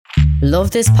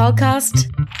Love this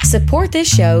podcast? Support this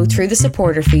show through the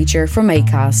supporter feature from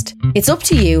Acast. It's up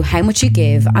to you how much you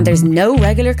give and there's no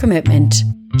regular commitment.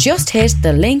 Just hit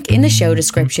the link in the show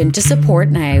description to support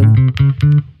now.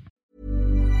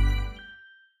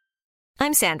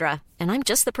 I'm Sandra, and I'm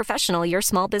just the professional your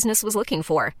small business was looking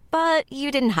for. But you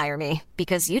didn't hire me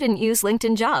because you didn't use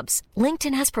LinkedIn Jobs.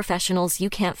 LinkedIn has professionals you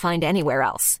can't find anywhere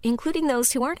else, including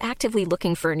those who aren't actively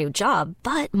looking for a new job,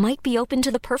 but might be open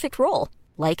to the perfect role,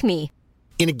 like me.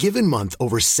 In a given month,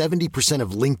 over 70%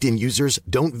 of LinkedIn users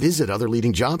don't visit other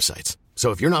leading job sites. So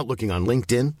if you're not looking on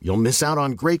LinkedIn, you'll miss out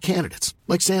on great candidates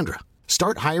like Sandra.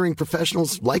 Start hiring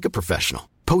professionals like a professional.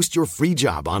 Post your free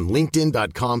job on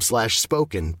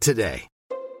linkedin.com/spoken today.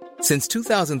 Since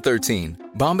 2013,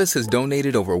 Bombas has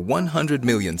donated over 100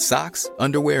 million socks,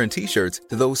 underwear, and T-shirts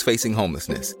to those facing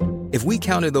homelessness. If we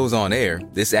counted those on air,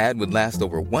 this ad would last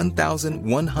over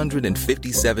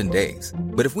 1,157 days.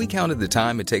 But if we counted the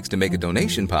time it takes to make a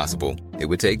donation possible, it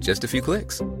would take just a few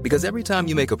clicks. Because every time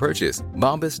you make a purchase,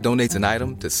 Bombas donates an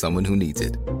item to someone who needs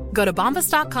it. Go to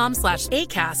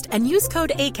bombas.com/ACAST and use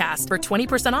code ACAST for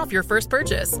 20% off your first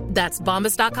purchase. That's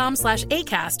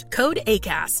bombas.com/ACAST, code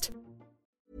ACAST.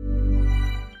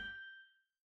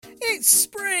 It's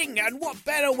spring, and what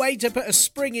better way to put a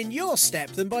spring in your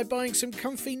step than by buying some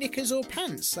comfy knickers or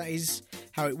pants? That is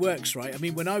how it works, right? I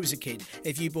mean, when I was a kid,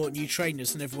 if you bought new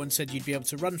trainers, then everyone said you'd be able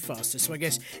to run faster. So I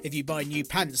guess if you buy new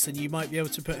pants, then you might be able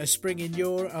to put a spring in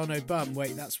your... Oh, no, bum.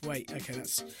 Wait, that's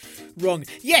wrong.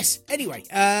 Yes, anyway,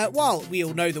 while we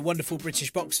all know the wonderful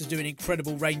British Boxers do an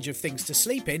incredible range of things to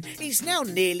sleep in, it's now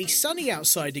nearly sunny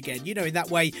outside again. You know, in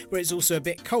that way where it's also a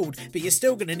bit cold, but you're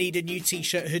still going to need a new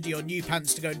t-shirt, hoodie or new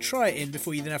pants to go and try it in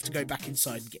before you then have to go back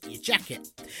inside and get your jacket.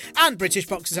 And British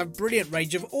Boxers have a brilliant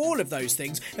range of all of those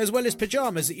things, as well as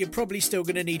pyjamas that you're probably still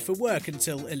going to need for work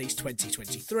until at least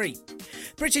 2023.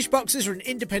 British Boxers are an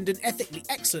independent, ethically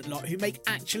excellent lot who make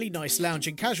actually nice lounge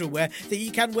and casual wear that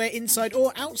you can wear inside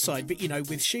or outside, but you know,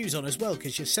 with shoes on as well,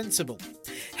 because you're sensible.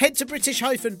 Head to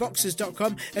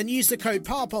british-boxers.com and use the code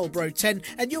PARPOLBRO10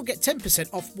 and you'll get 10%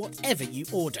 off whatever you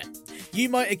order. You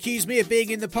might accuse me of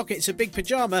being in the pockets of big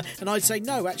pyjama, and I'd say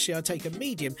no, actually I take a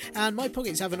medium, and my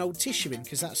pockets have an old tissue in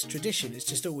because that's tradition. It's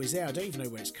just always there. I don't even know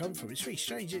where it's come from. It's really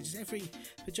strange. It's every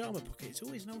pyjama pocket. It's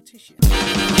always an old tissue.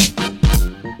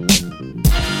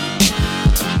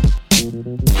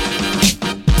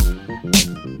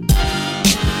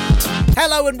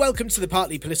 Hello and welcome to the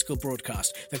Partly Political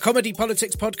Broadcast, the comedy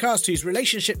politics podcast whose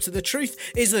relationship to the truth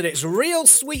is that it's real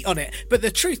sweet on it, but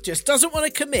the truth just doesn't want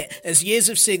to commit as years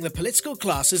of seeing the political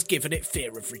class has given it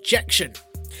fear of rejection.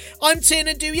 I'm Tin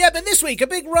and do, but this week a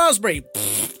big raspberry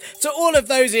to all of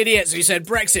those idiots who said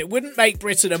Brexit wouldn't make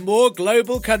Britain a more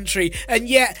global country, and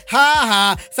yet,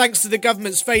 thanks to the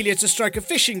government's failure to strike a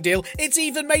fishing deal, it's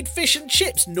even made fish and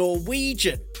chips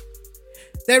Norwegian.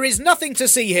 There is nothing to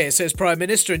see here, says Prime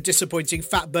Minister and disappointing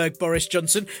fatberg Boris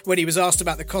Johnson when he was asked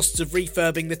about the costs of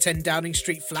refurbing the 10 Downing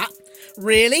Street flat.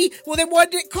 Really? Well then why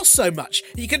did it cost so much?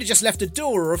 You could have just left a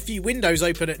door or a few windows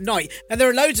open at night, and there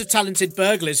are loads of talented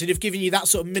burglars who'd have given you that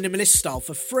sort of minimalist style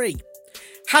for free.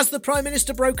 Has the Prime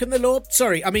Minister broken the law?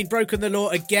 Broken the law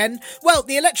again? Well,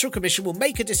 the Electoral Commission will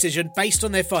make a decision based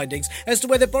on their findings as to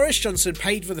whether Boris Johnson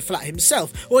paid for the flat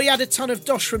himself or he had a ton of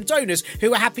dosh from donors who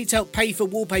were happy to help pay for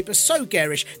wallpaper so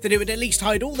garish that it would at least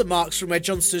hide all the marks from where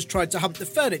Johnson has tried to hump the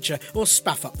furniture or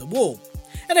spaff up the wall.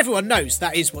 And everyone knows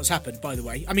that is what's happened, by the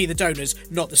way. I mean the donors,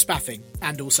 not the spaffing,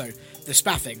 and also the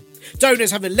spaffing.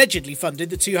 Donors have allegedly funded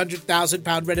the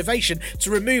 £200,000 renovation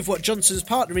to remove what Johnson's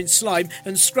partner in slime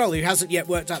and Skrull, who hasn't yet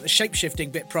worked out the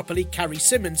shape-shifting bit properly, Carrie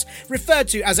Simmons, referred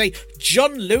to as a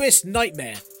John Lewis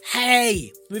nightmare.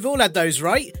 Hey, we've all had those,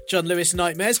 right? John Lewis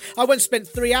nightmares. I once spent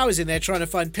 3 hours in there trying to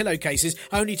find pillowcases,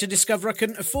 only to discover I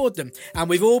couldn't afford them. And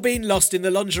we've all been lost in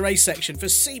the lingerie section for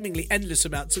seemingly endless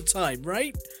amounts of time,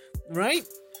 right? Right?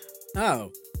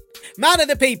 Oh. Man of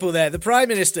the people there, the Prime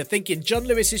Minister, thinking John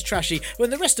Lewis is trashy when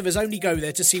the rest of us only go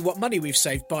there to see what money we've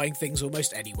saved buying things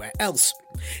almost anywhere else.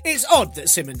 It's odd that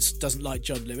Simmons doesn't like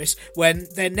John Lewis when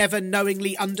they're never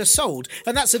knowingly undersold,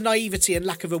 and that's a naivety and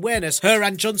lack of awareness her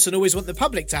and Johnson always want the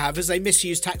public to have as they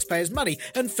misuse taxpayers' money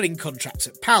and fling contracts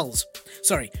at pals.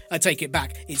 Sorry, I take it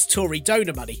back, it's Tory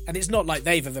donor money, and it's not like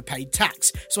they've ever paid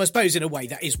tax, so I suppose in a way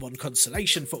that is one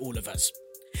consolation for all of us.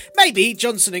 Maybe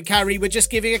Johnson and Carrie were just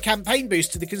giving a campaign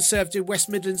boost to the Conservative West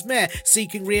Midlands Mayor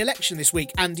seeking re-election this week,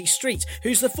 Andy Street,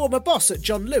 who's the former boss at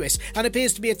John Lewis and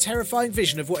appears to be a terrifying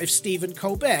vision of what if Stephen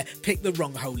Colbert picked the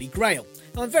wrong Holy Grail.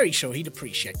 I'm very sure he'd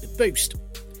appreciate the boost.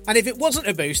 And if it wasn't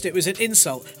a boost, it was an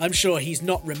insult. I'm sure he's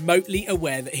not remotely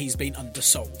aware that he's been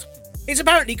undersold. It's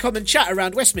apparently common chat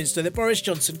around Westminster that Boris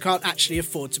Johnson can't actually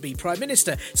afford to be Prime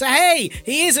Minister. So hey,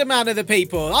 he is a man of the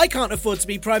people. I can't afford to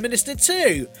be Prime Minister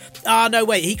too. No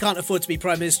wait, he can't afford to be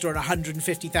Prime Minister on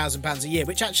 £150,000 a year,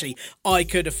 which actually I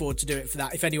could afford to do it for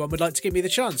that if anyone would like to give me the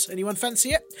chance. Anyone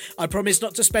fancy it? I promise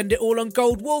not to spend it all on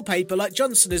gold wallpaper like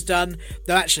Johnson has done.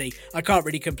 Though actually, I can't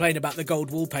really complain about the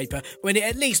gold wallpaper when it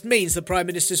at least means the Prime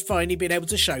Minister's finally been able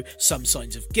to show some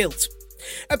signs of guilt.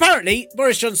 Apparently,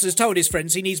 Boris Johnson has told his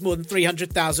friends he needs more than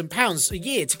 £300,000 a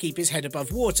year to keep his head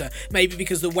above water, maybe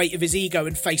because the weight of his ego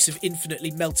and face of infinitely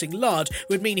melting lard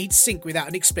would mean he'd sink without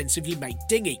an expensively made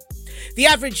dinghy. The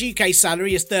average UK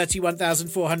salary is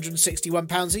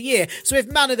 £31,461 a year, so if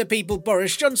man of the people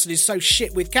Boris Johnson is so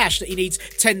shit with cash that he needs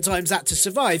 10 times that to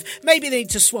survive, maybe they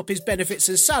need to swap his benefits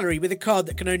and salary with a card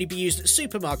that can only be used at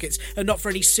supermarkets and not for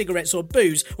any cigarettes or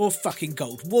booze or fucking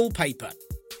gold wallpaper.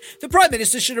 The Prime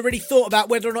Minister should have really thought about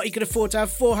whether or not he could afford to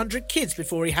have 400 kids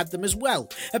before he had them as well.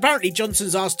 Apparently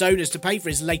Johnson's asked donors to pay for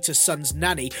his latest son's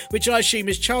nanny, which I assume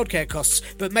is childcare costs,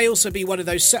 but may also be one of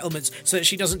those settlements so that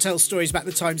she doesn't tell stories about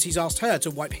the times he's asked her to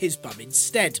wipe his bum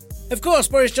instead. Of course,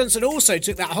 Boris Johnson also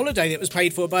took that holiday that was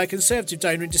paid for by a Conservative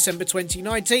donor in December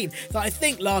 2019 that I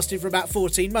think lasted for about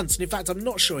 14 months, and in fact I'm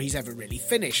not sure he's ever really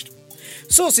finished.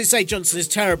 Sources say Johnson is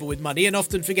terrible with money and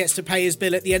often forgets to pay his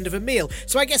bill at the end of a meal,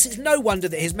 so I guess it's no wonder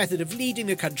that his method of leading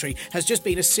the country has just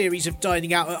been a series of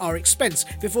dining out at our expense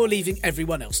before leaving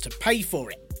everyone else to pay for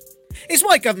it. It's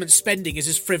why government spending is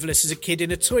as frivolous as a kid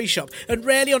in a toy shop and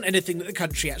rarely on anything that the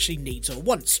country actually needs or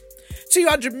wants.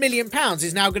 £200 million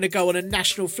is now going to go on a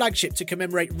national flagship to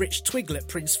commemorate Rich Twiglet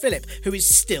Prince Philip, who is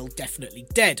still definitely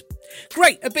dead.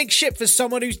 Great, a big ship for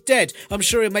someone who's dead. I'm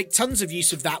sure he'll make tons of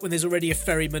use of that when there's already a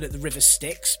ferryman at the River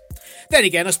Styx. Then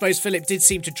again, I suppose Philip did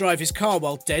seem to drive his car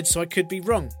while dead, so I could be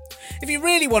wrong. If you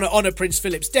really want to honour Prince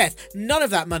Philip's death, none of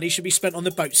that money should be spent on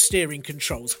the boat's steering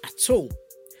controls at all.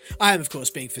 I am, of course,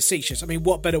 being facetious. I mean,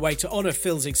 what better way to honour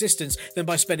Phil's existence than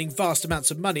by spending vast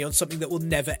amounts of money on something that will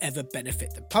never ever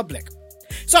benefit the public?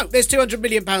 So, there's £200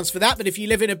 million for that, but if you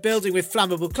live in a building with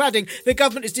flammable cladding, the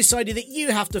government has decided that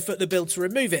you have to foot the bill to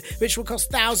remove it, which will cost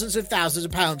thousands and thousands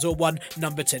of pounds or one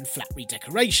number 10 flat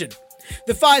redecoration.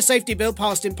 The fire safety bill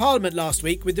passed in Parliament last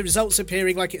week, with the results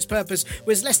appearing like its purpose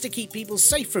was less to keep people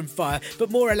safe from fire,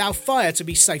 but more allow fire to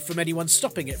be safe from anyone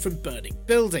stopping it from burning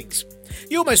buildings.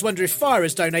 You almost wonder if fire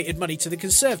has donated money to the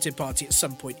Conservative Party at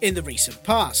some point in the recent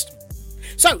past.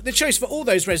 So, the choice for all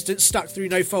those residents stuck through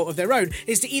no fault of their own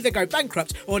is to either go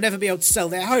bankrupt or never be able to sell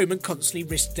their home and constantly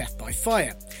risk death by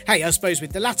fire. Hey, I suppose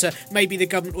with the latter, maybe the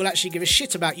government will actually give a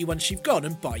shit about you once you've gone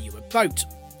and buy you a boat.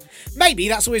 Maybe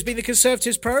that's always been the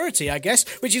Conservatives' priority, I guess,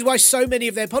 which is why so many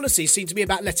of their policies seem to be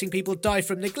about letting people die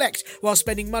from neglect while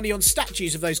spending money on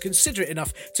statues of those considerate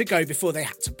enough to go before they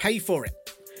had to pay for it.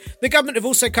 The government have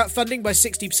also cut funding by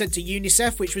 60% to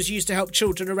UNICEF, which was used to help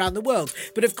children around the world,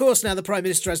 but of course now the Prime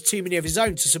Minister has too many of his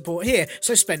own to support here,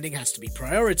 so spending has to be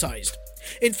prioritised.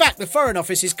 In fact, the Foreign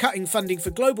Office is cutting funding for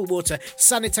global water,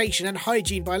 sanitation and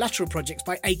hygiene bilateral projects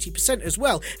by 80% as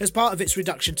well, as part of its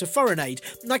reduction to foreign aid.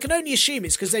 And I can only assume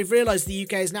it's because they've realised the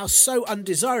UK is now so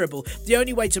undesirable, the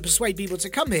only way to persuade people to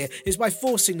come here is by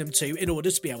forcing them to in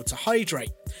order to be able to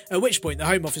hydrate. At which point the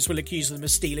Home Office will accuse them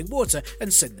of stealing water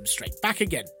and send them straight back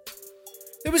again.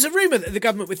 There was a rumour that the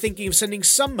government were thinking of sending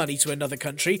some money to another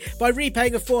country by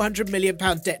repaying a £400 million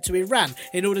debt to Iran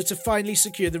in order to finally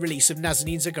secure the release of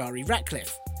Nazanin Zaghari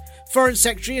Ratcliffe. Foreign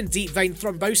Secretary and deep vein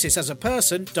thrombosis as a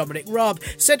person, Dominic Raab,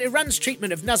 said Iran's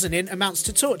treatment of Nazanin amounts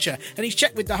to torture, and he's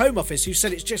checked with the Home Office, who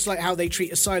said it's just like how they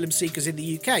treat asylum seekers in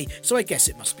the UK, so I guess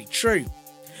it must be true.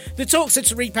 The talks are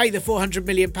to repay the £400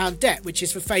 million debt, which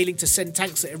is for failing to send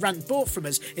tanks that Iran bought from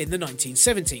us in the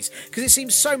 1970s, because it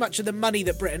seems so much of the money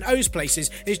that Britain owes places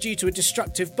is due to a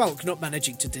destructive bulk not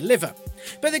managing to deliver.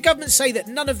 But the government say that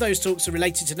none of those talks are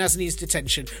related to Nazanin's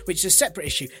detention, which is a separate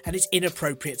issue, and it's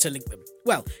inappropriate to link them.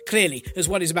 Well, clearly, as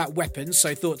one is about weapons,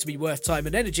 so thought to be worth time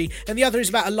and energy, and the other is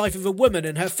about a life of a woman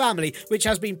and her family, which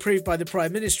has been proved by the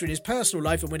Prime Minister in his personal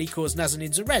life, and when he caused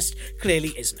Nazanin's arrest,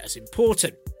 clearly isn't as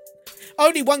important.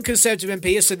 Only one Conservative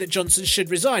MP has said that Johnson should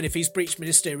resign if he's breached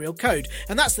ministerial code,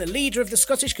 and that's the leader of the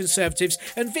Scottish Conservatives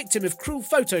and victim of cruel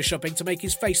photoshopping to make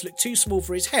his face look too small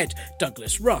for his head,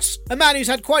 Douglas Ross. A man who's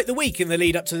had quite the week in the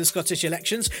lead up to the Scottish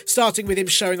elections, starting with him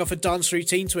showing off a dance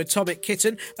routine to Atomic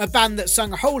Kitten, a band that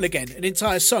sung Whole Again, an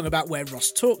entire song about where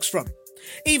Ross talks from.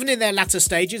 Even in their latter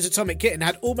stages, Atomic Kitten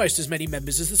had almost as many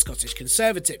members as the Scottish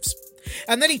Conservatives.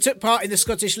 And then he took part in the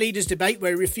Scottish leaders' debate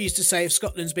where he refused to say if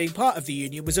Scotland's being part of the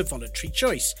Union was a voluntary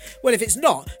choice. Well, if it's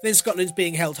not, then Scotland's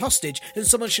being held hostage, and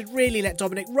someone should really let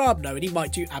Dominic Raab know, and he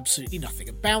might do absolutely nothing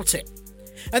about it.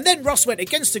 And then Ross went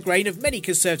against the grain of many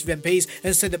Conservative MPs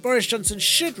and said that Boris Johnson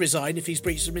should resign if he's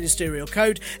breached the ministerial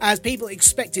code, as people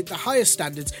expected the highest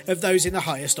standards of those in the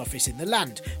highest office in the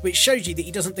land, which shows you that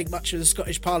he doesn't think much of the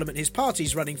Scottish Parliament his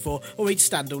party's running for, or he'd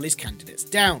stand all his candidates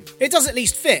down. It does at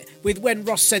least fit with when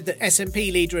Ross said that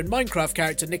SNP leader and Minecraft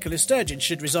character Nicola Sturgeon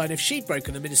should resign if she'd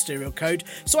broken the ministerial code,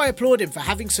 so I applaud him for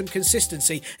having some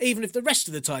consistency, even if the rest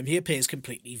of the time he appears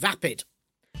completely vapid.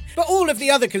 But all of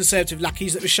the other Conservative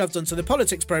lackeys that were shoved onto the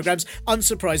politics programmes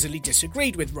unsurprisingly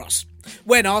disagreed with Ross.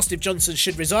 When asked if Johnson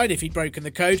should resign if he'd broken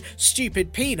the code,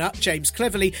 stupid peanut James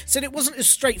Cleverly said it wasn't as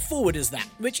straightforward as that,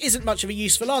 which isn't much of a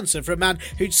useful answer for a man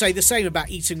who'd say the same about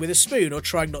eating with a spoon or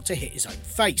trying not to hit his own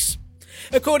face.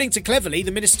 According to Cleverly,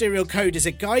 the ministerial code is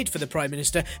a guide for the Prime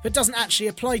Minister, but doesn't actually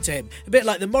apply to him, a bit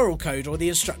like the moral code or the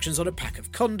instructions on a pack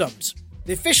of condoms.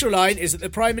 The official line is that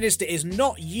the Prime Minister is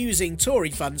not using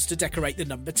Tory funds to decorate the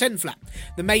number 10 flat.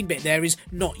 The main bit there is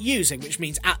not using, which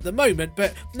means at the moment,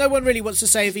 but no one really wants to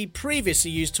say if he previously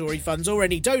used Tory funds or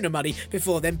any donor money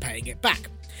before then paying it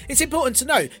back. It's important to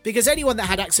know, because anyone that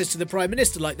had access to the Prime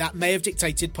Minister like that may have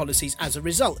dictated policies as a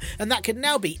result, and that could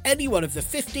now be any one of the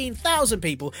 15,000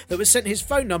 people that was sent his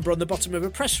phone number on the bottom of a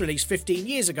press release 15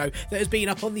 years ago that has been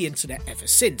up on the internet ever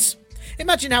since.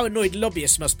 Imagine how annoyed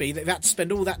lobbyists must be that they've had to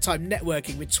spend all that time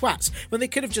networking with twats when they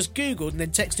could have just Googled and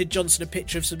then texted Johnson a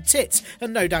picture of some tits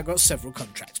and no doubt got several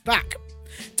contracts back.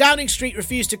 Downing Street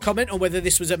refused to comment on whether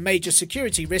this was a major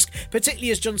security risk,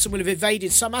 particularly as Johnson will have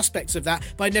evaded some aspects of that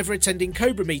by never attending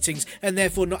Cobra meetings and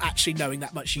therefore not actually knowing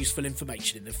that much useful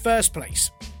information in the first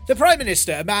place. The Prime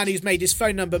Minister, a man who's made his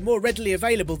phone number more readily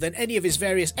available than any of his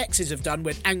various exes have done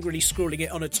when angrily scrawling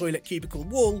it on a toilet cubicle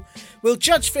wall, will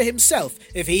judge for himself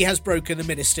if he has broken the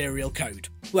ministerial code.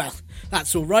 Well,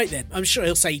 that's all right then. I'm sure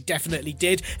he'll say he definitely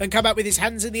did and come out with his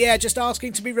hands in the air just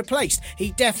asking to be replaced.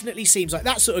 He definitely seems like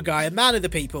that sort of guy, a man of the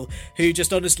people, who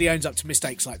just honestly owns up to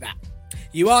mistakes like that.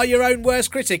 You are your own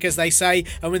worst critic, as they say,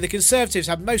 and when the Conservatives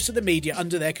have most of the media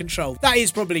under their control, that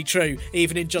is probably true,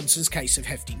 even in Johnson's case of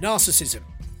hefty narcissism.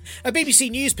 A BBC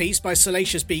News piece by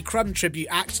Salacious B. Crumb tribute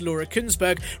act Laura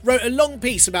Kunsberg wrote a long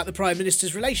piece about the Prime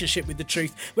Minister's relationship with the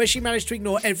truth, where she managed to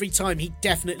ignore every time he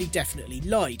definitely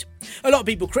lied. A lot of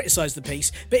people criticised the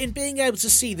piece, but in being able to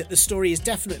see that the story is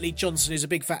definitely Johnson is a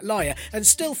big fat liar and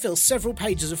still fill several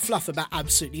pages of fluff about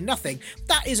absolutely nothing,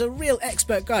 that is a real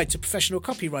expert guide to professional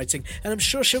copywriting, and I'm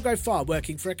sure she'll go far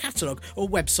working for a catalogue or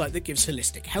website that gives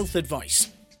holistic health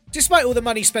advice. Despite all the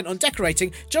money spent on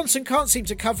decorating, Johnson can't seem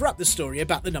to cover up the story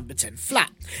about the number 10 flat,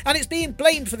 and it's being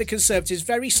blamed for the Conservatives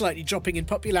very slightly dropping in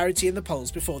popularity in the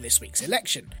polls before this week's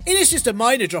election. It is just a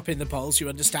minor drop in the polls, you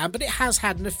understand, but it has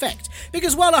had an effect,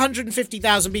 because while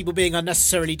 150,000 people being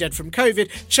unnecessarily dead from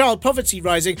COVID, child poverty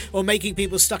rising, or making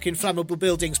people stuck in flammable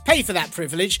buildings pay for that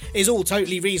privilege is all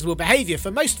totally reasonable behaviour for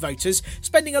most voters,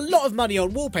 spending a lot of money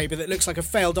on wallpaper that looks like a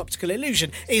failed optical illusion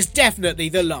is definitely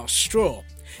the last straw.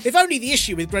 If only the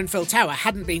issue with Grenfell Tower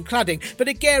hadn't been cladding, but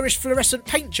a garish fluorescent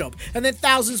paint job, and then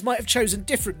thousands might have chosen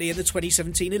differently in the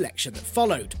 2017 election that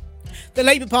followed. The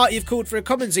Labour Party have called for a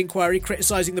Commons inquiry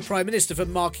criticising the Prime Minister for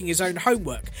marking his own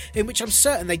homework, in which I'm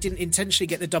certain they didn't intentionally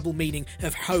get the double meaning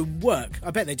of homework.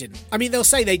 I bet they didn't. I mean, they'll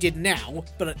say they did now,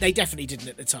 but they definitely didn't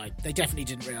at the time. They definitely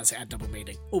didn't realise it had double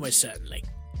meaning. Almost certainly.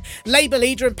 Labour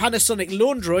leader and Panasonic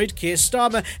lawn droid Keir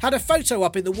Starmer had a photo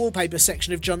up in the wallpaper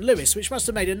section of John Lewis, which must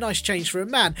have made a nice change for a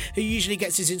man who usually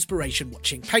gets his inspiration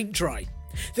watching paint dry.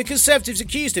 The Conservatives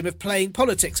accused him of playing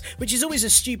politics, which is always a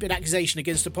stupid accusation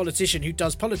against a politician who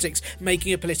does politics,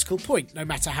 making a political point, no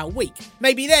matter how weak.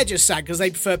 Maybe they're just sad because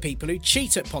they prefer people who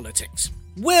cheat at politics.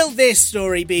 Will this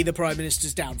story be the Prime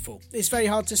Minister's downfall? It's very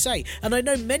hard to say, and I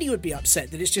know many would be upset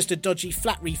that it's just a dodgy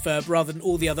flat refurb rather than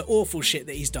all the other awful shit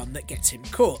that he's done that gets him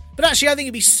caught. But actually I think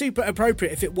it'd be super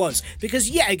appropriate if it was, because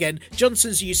yet again,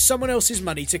 Johnson's used someone else's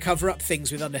money to cover up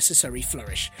things with unnecessary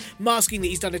flourish, masking that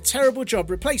he's done a terrible job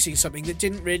replacing something that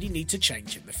didn't really need to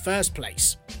change in the first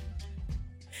place.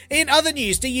 In other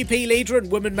news, DUP leader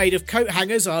and woman made of coat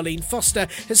hangers Arlene Foster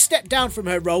has stepped down from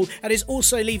her role and is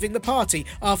also leaving the party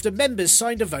after members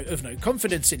signed a vote of no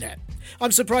confidence in her.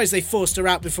 I'm surprised they forced her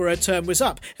out before her term was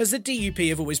up, as the DUP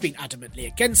have always been adamantly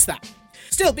against that.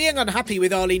 Still, being unhappy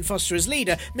with Arlene Foster as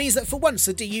leader means that for once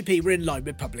the DUP were in line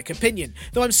with public opinion,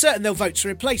 though I'm certain they'll vote to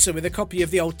replace her with a copy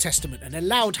of the Old Testament and a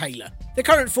loudhailer. The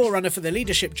current forerunner for the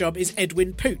leadership job is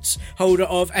Edwin Poots, holder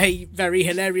of a very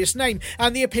hilarious name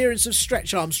and the appearance of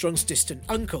Stretch Armstrong's distant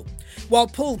uncle, while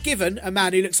Paul Given, a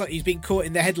man who looks like he's been caught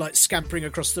in the headlights scampering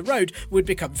across the road, would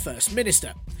become First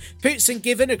Minister. Poots and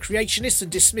Given are creationists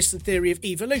and dismiss the theory of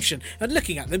evolution, and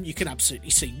looking at them you can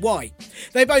absolutely see why.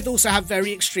 They both also have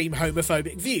very extreme homophobia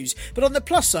homophobic views. But on the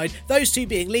plus side, those two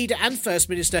being leader and First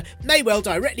Minister may well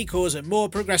directly cause a more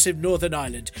progressive Northern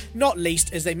Ireland, not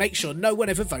least as they make sure no one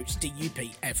ever votes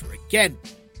DUP ever again.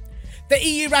 The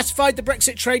EU ratified the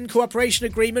Brexit Trade and Cooperation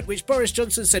Agreement, which Boris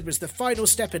Johnson said was the final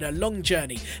step in a long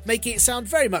journey, making it sound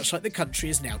very much like the country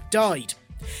has now died.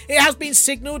 It has been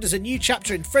signalled as a new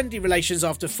chapter in friendly relations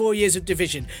after 4 years of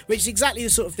division, which is exactly the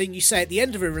sort of thing you say at the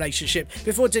end of a relationship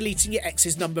before deleting your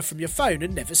ex's number from your phone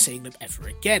and never seeing them ever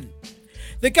again.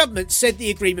 The government said the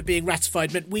agreement being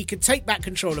ratified meant we could take back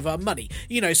control of our money,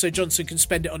 so Johnson can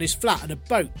spend it on his flat and a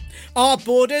boat. Our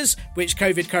borders, which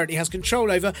COVID currently has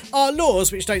control over, our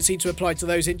laws, which don't seem to apply to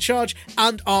those in charge,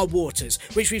 and our waters,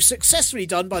 which we've successfully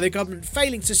done by the government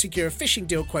failing to secure a fishing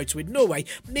deal quota with Norway,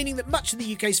 meaning that much of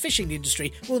the UK's fishing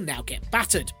industry will now get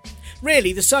battered.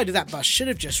 Really, the side of that bus should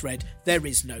have just read, "There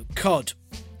is no cod."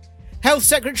 Health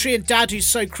Secretary and dad who's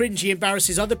so cringy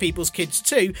embarrasses other people's kids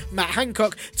too, Matt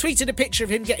Hancock, tweeted a picture of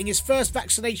him getting his first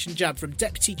vaccination jab from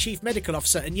Deputy Chief Medical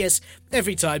Officer and yes,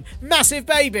 every time, massive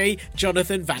baby,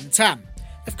 Jonathan Van Tam.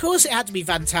 Of course it had to be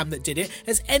Van Tam that did it,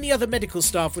 as any other medical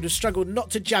staff would have struggled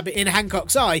not to jab it in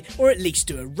Hancock's eye or at least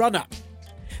do a run-up.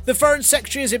 The Foreign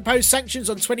Secretary has imposed sanctions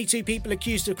on 22 people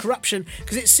accused of corruption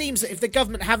because it seems that if the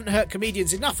government haven't hurt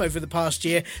comedians enough over the past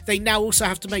year, they now also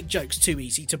have to make jokes too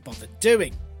easy to bother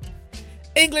doing.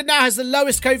 England now has the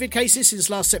lowest COVID cases since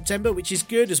last September, which is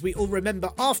good as we all remember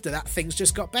after that things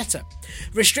just got better.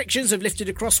 Restrictions have lifted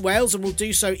across Wales and will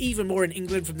do so even more in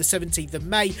England from the 17th of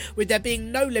May, with there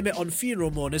being no limit on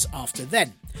funeral mourners after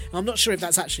then. I'm not sure if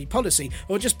that's actually policy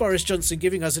or just Boris Johnson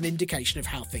giving us an indication of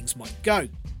how things might go.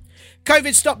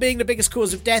 COVID stopped being the biggest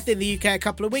cause of death in the UK a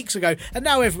couple of weeks ago, and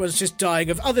now everyone's just dying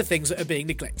of other things that are being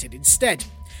neglected instead.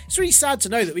 It's really sad to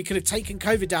know that we could have taken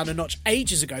COVID down a notch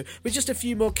ages ago with just a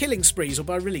few more killing sprees or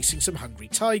by releasing some hungry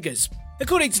tigers.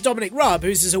 According to Dominic Raab,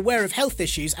 who's as aware of health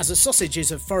issues as a sausage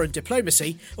is of foreign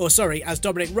diplomacy, as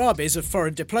Dominic Raab is of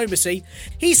foreign diplomacy,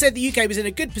 he said the UK was in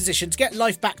a good position to get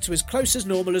life back to as close as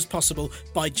normal as possible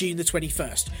by June the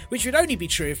 21st, which would only be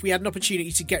true if we had an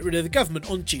opportunity to get rid of the government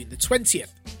on June the 20th.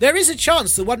 There is a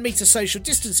chance the 1 metre social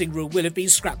distancing rule will have been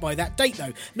scrapped by that date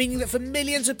though, meaning that for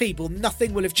millions of people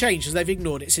nothing will have changed as they've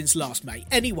ignored it since last May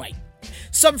anyway.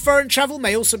 Some foreign travel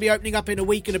may also be opening up in a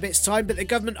week and a bit's time, but the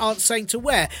government aren't saying to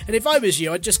where, and if I was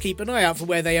you, I'd just keep an eye out for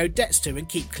where they owe debts to and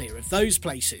keep clear of those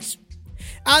places.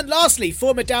 And lastly,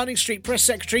 former Downing Street Press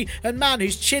Secretary and man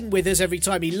whose chin withers every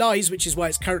time he lies, which is why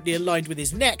it's currently aligned with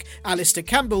his neck, Alistair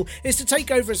Campbell, is to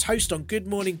take over as host on Good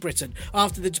Morning Britain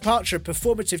after the departure of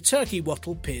performative turkey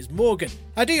wattle Piers Morgan.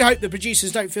 I do hope the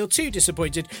producers don't feel too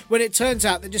disappointed when it turns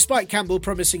out that despite Campbell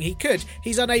promising he could,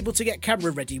 he's unable to get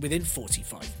camera ready within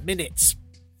 45 minutes.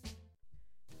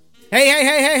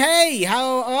 Hey,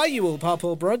 how are you all,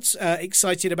 Parpool Brods?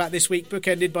 Excited about this week,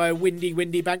 bookended by a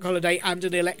windy bank holiday and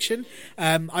an election.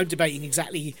 I'm debating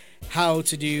exactly how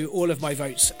to do all of my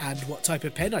votes and what type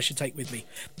of pen I should take with me.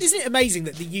 Isn't it amazing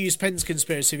that the used pens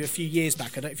conspiracy a few years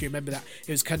back, I don't know if you remember that,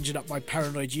 it was conjured up by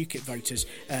paranoid UKIP voters,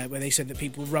 where they said that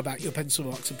people rub out your pencil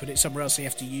marks and put it somewhere else so you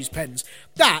have to use pens.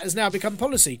 That has now become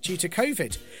policy due to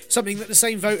COVID, something that the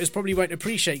same voters probably won't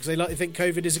appreciate because they like to think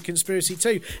COVID is a conspiracy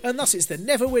too, and thus it's the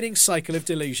never-winning cycle of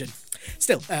delusion.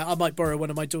 Still, I might borrow one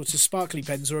of my daughter's sparkly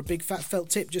pens or a big fat felt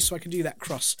tip just so I can do that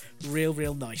cross.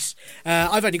 Real nice.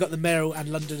 I've only got the Mayoral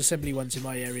and London Assembly ones in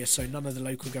my area, so none of the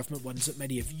local government ones that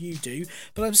many of you do,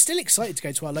 but I'm still excited to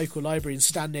go to our local library and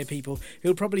stand near people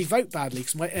who'll probably vote badly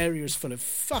because my area is full of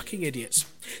fucking idiots.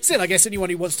 Still, I guess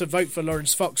anyone who wants to vote for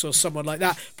Lawrence Fox or someone like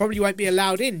that probably won't be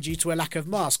allowed in due to a lack of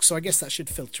masks, so I guess that should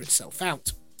filter itself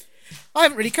out. I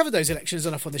haven't really covered those elections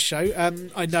enough on this show.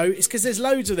 I know it's because there's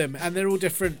loads of them and they're all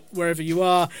different wherever you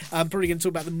are. I'm probably going to talk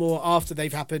about them more after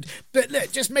they've happened. But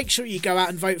look, just make sure you go out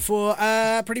and vote for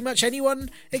pretty much anyone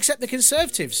except the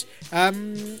Conservatives. I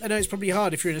know it's probably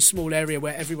hard if you're in a small area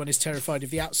where everyone is terrified of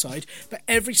the outside, but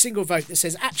every single vote that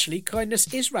says actually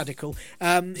kindness is radical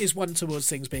is one towards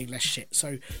things being less shit.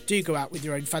 So do go out with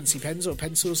your own fancy pens or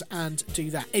pencils and do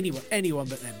that. Anyone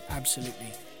but them.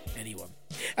 Absolutely anyone.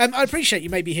 I appreciate you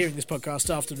may be hearing this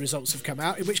podcast after the results have come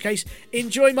out, in which case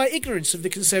enjoy my ignorance of the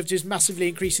Conservatives massively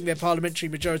increasing their parliamentary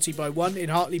majority by 1 in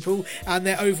Hartlepool and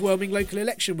their overwhelming local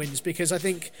election wins, because I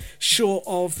think short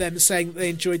of them saying that they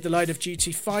enjoyed the Line of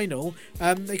Duty final,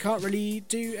 they can't really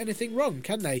do anything wrong,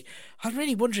 can they? I'm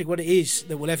really wondering what it is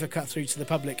that will ever cut through to the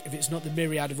public if it's not the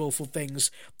myriad of awful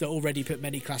things that already put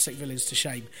many classic villains to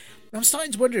shame. I'm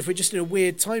starting to wonder if we're just in a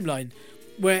weird timeline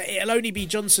where it'll only be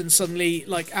Johnson suddenly,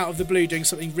 out of the blue, doing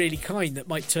something really kind that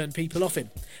might turn people off him.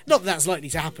 Not that that's likely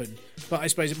to happen, but I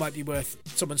suppose it might be worth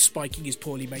someone spiking his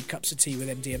poorly made cups of tea with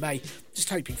MDMA, just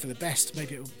hoping for the best.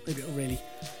 Maybe it'll really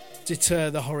deter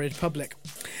the horrid public.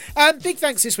 Big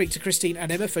thanks this week to Christine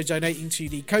and Emma for donating to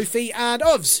the Ko-fi, and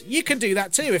Ovs, you can do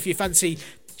that too if you fancy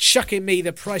chucking me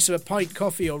the price of a pint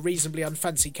coffee or reasonably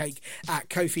unfancy cake at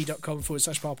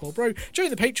ko-fi.com/parpolbro, join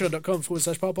the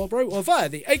patreon.com/parpolbro, or via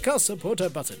the Acast supporter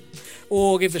button,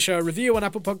 or give the show a review on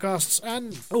Apple Podcasts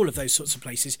and all of those sorts of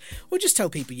places, or just tell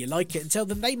people you like it and tell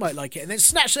them they might like it, and then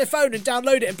snatch their phone and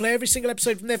download it and play every single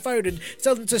episode from their phone and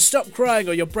tell them to stop crying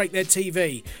or you'll break their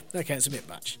TV. Okay, it's a bit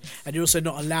much. And you're also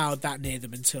not allowed that near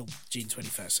them until June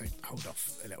 21st, so hold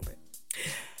off a little bit.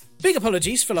 Big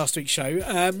apologies for last week's show,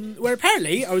 where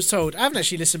apparently I was told, I haven't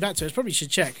actually listened back to it, I probably should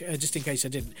check, just in case I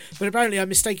didn't, but apparently I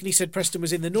mistakenly said Preston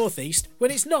was in the northeast, when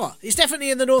it's not. It's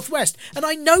definitely in the northwest, and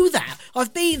I know that.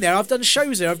 I've been there, I've done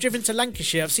shows there, I've driven to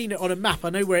Lancashire, I've seen it on a map, I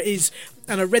know where it is,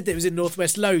 and I read that it was in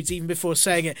northwest loads even before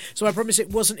saying it, so I promise it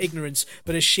wasn't ignorance,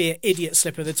 but a sheer idiot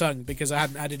slip of the tongue, because I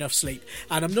hadn't had enough sleep,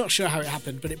 and I'm not sure how it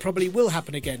happened, but it probably will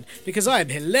happen again, because I am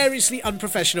hilariously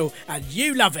unprofessional, and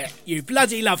you love it. You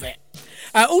bloody love it.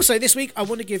 Also, this week, I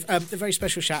want to give a very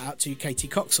special shout out to Katie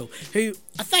Coxall, who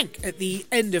I thank at the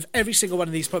end of every single one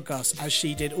of these podcasts, as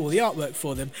she did all the artwork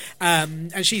for them.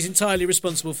 And she's entirely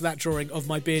responsible for that drawing of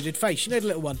my bearded face. You know, the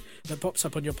little one that pops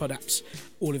up on your pod apps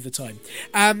all of the time.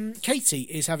 Katie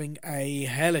is having a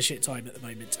hella shit time at the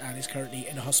moment and is currently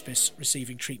in a hospice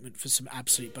receiving treatment for some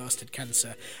absolute bastard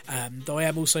cancer. Though I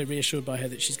am also reassured by her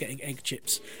that she's getting egg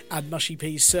chips and mushy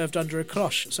peas served under a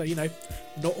cloche. So, you know,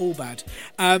 not all bad.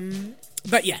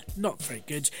 But yeah, not very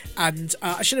good. And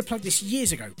I should have plugged this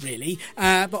years ago, really.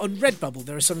 But on Redbubble,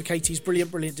 there are some of Katie's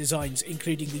brilliant designs,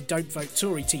 including the Don't Vote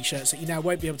Tory t-shirts that you now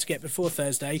won't be able to get before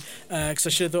Thursday, because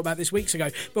I should have thought about this weeks ago.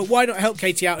 But why not help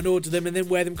Katie out and order them and then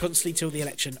wear them constantly till the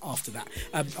election after that?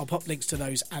 I'll pop links to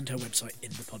those and her website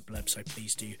in the pod blurb, so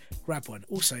please do grab one.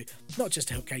 Also, not just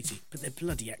to help Katie, but they're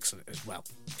bloody excellent as well.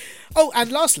 Oh,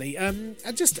 and lastly, and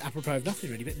just apropos of nothing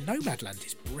really, but Nomadland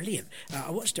is brilliant. I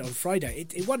watched it on Friday.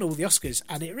 It won all the Oscars,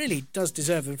 and it really does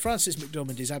deserve them. Frances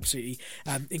McDormand is absolutely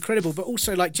incredible, but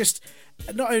also, like, just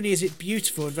not only is it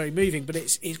beautiful and very moving, but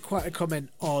it's quite a comment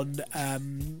on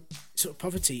sort of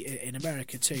poverty in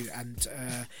America too, and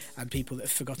people that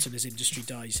have forgotten as industry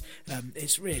dies.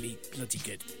 It's really bloody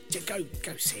good.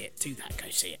 Go see it. Do that. Go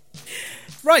see it.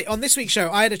 Right, on this week's show,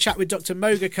 I had a chat with Dr.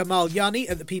 Moga Kamal Yani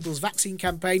at the People's Vaccine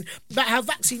Campaign about how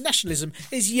vaccine nationalism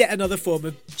is yet another form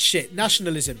of shit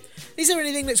nationalism. Is there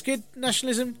anything that's good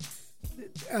nationalism?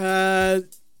 No.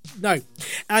 And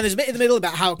there's a bit in the middle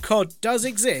about how COD does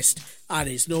exist and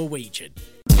is Norwegian.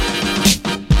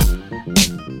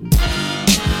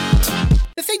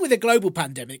 The thing with a global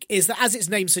pandemic is that, as its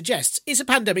name suggests, it's a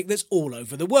pandemic that's all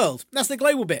over the world. That's the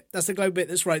global bit. That's the global bit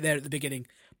that's right there at the beginning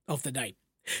of the name.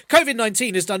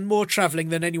 COVID-19 has done more travelling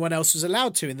than anyone else was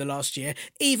allowed to in the last year,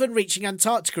 even reaching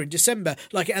Antarctica in December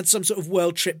like it had some sort of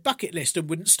world trip bucket list and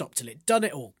wouldn't stop till it done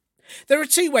it all. There are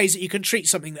two ways that you can treat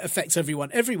something that affects everyone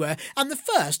everywhere, and the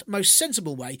first, most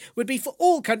sensible way, would be for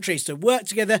all countries to work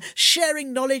together,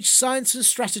 sharing knowledge, science and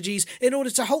strategies in order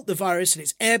to halt the virus in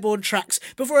its airborne tracks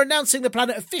before announcing the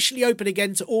planet officially open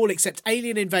again to all except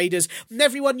alien invaders, and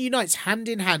everyone unites hand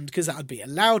in hand, because that would be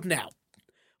allowed now.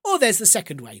 Or there's the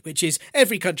second way, which is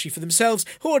every country for themselves,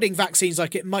 hoarding vaccines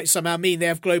like it might somehow mean they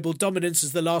have global dominance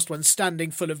as the last one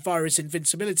standing, full of virus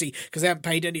invincibility, because they haven't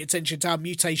paid any attention to how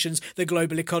mutations, the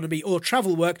global economy or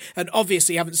travel work, and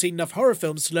obviously haven't seen enough horror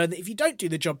films to learn that if you don't do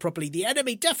the job properly, the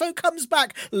enemy defo comes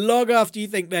back long after you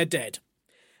think they're dead.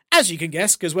 As you can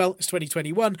guess, because, well, it's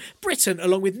 2021, Britain,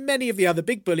 along with many of the other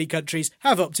big bully countries,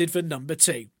 have opted for number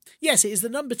 2. Yes, it is the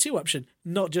number 2 option,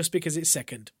 not just because it's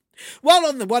second. While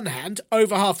on the one hand,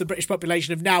 over half the British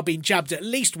population have now been jabbed at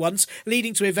least once,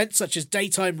 leading to events such as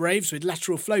daytime raves with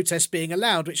lateral flow tests being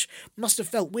allowed, which must have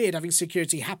felt weird having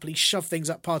security happily shove things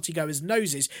up partygoers'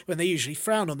 noses when they usually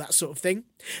frown on that sort of thing.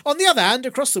 On the other hand,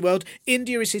 across the world,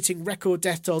 India is hitting record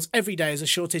death tolls every day as a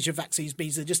shortage of vaccines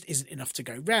means there just isn't enough to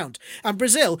go round. And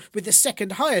Brazil, with the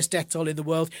second highest death toll in the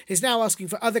world, is now asking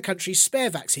for other countries' spare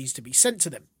vaccines to be sent to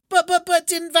them. But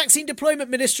didn't Vaccine Deployment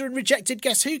Minister and rejected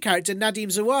Guess Who character Nadeem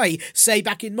Zawahi say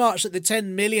back in March that the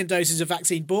 10 million doses of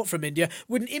vaccine bought from India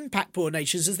wouldn't impact poor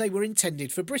nations as they were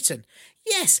intended for Britain?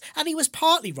 Yes, and he was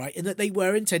partly right in that they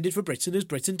were intended for Britain as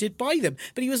Britain did buy them,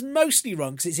 but he was mostly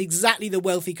wrong because it's exactly the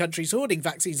wealthy countries hoarding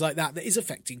vaccines like that is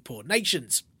affecting poor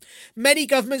nations. Many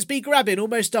governments be grabbing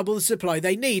almost double the supply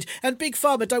they need, and Big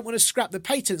Pharma don't want to scrap the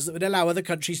patents that would allow other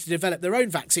countries to develop their own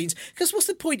vaccines, because what's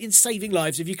the point in saving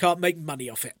lives if you can't make money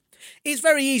off it? It's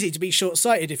very easy to be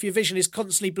short-sighted if your vision is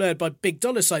constantly blurred by big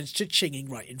dollar signs cha-chinging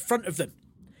right in front of them.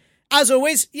 As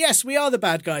always, yes, we are the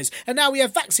bad guys, and now we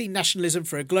have vaccine nationalism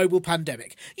for a global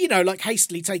pandemic. You know, like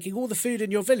hastily taking all the food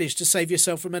in your village to save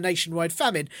yourself from a nationwide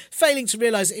famine, failing to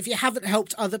realise that if you haven't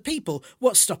helped other people,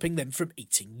 what's stopping them from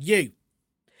eating you?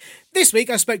 This week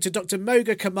I spoke to Dr.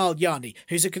 Moga Kamalyani,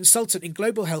 who's a consultant in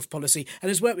global health policy and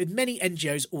has worked with many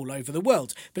NGOs all over the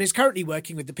world, but is currently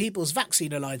working with the People's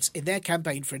Vaccine Alliance in their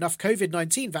campaign for enough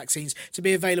COVID-19 vaccines to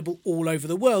be available all over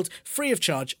the world, free of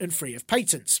charge and free of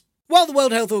patents. While the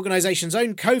World Health Organization's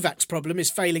own COVAX problem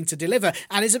is failing to deliver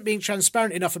and isn't being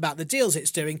transparent enough about the deals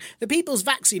it's doing, the People's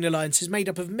Vaccine Alliance is made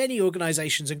up of many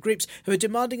organisations and groups who are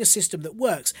demanding a system that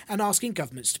works and asking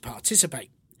governments to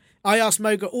participate. I asked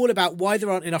Moga all about why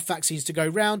there aren't enough vaccines to go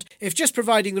round, if just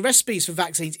providing the recipes for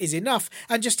vaccines is enough,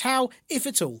 and just how, if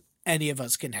at all, any of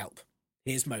us can help.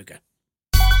 Here's Moga.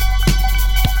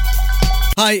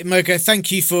 Hi, Moga. Thank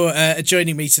you for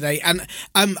joining me today. And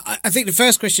I think the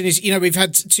first question is, we've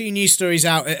had two news stories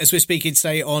out as we're speaking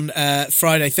today on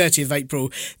Friday, 30th of April,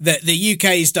 that the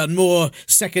UK has done more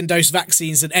second dose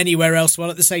vaccines than anywhere else, while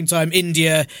at the same time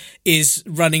India is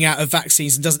running out of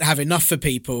vaccines and doesn't have enough for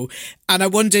people. And I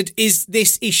wondered, is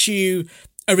this issue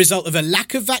a result of a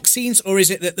lack of vaccines, or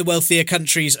is it that the wealthier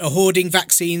countries are hoarding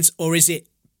vaccines, or is it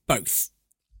both?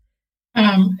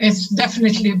 It's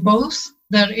definitely both.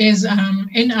 There is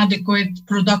inadequate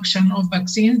production of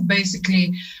vaccines.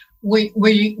 Basically, we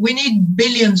need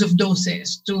billions of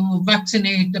doses to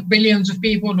vaccinate the billions of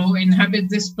people who inhabit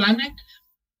this planet.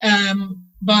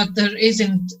 But there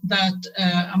isn't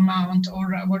that amount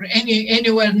or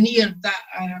anywhere near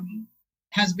that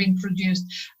has been produced.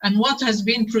 And what has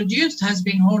been produced has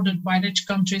been hoarded by rich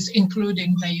countries,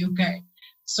 including the UK.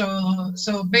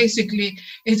 So basically,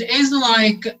 it is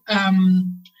like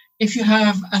if you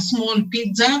have a small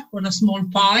pizza or a small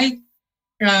pie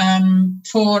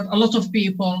for a lot of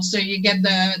people. So you get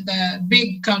the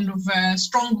big kind of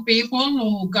strong people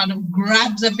who kind of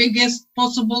grab the biggest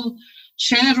possible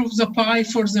share of the pie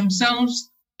for themselves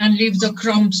and leave the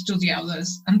crumbs to the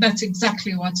others. And that's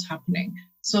exactly what's happening.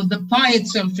 So the pie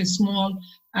itself is small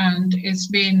and it's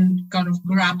been kind of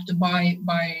grabbed by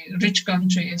rich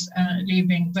countries,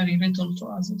 leaving very little to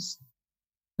others.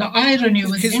 The irony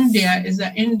with India is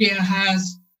that India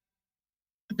has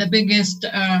the biggest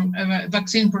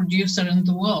vaccine producer in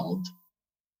the world,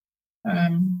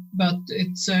 but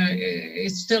it's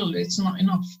not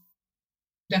enough,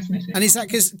 definitely. And is that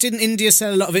because didn't India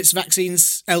sell a lot of its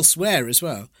vaccines elsewhere as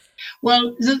well?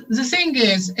 Well, the thing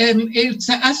is, it's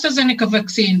an AstraZeneca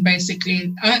vaccine,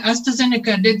 basically.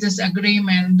 AstraZeneca did this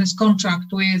agreement, this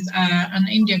contract with an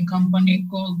Indian company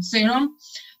called Serum.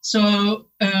 So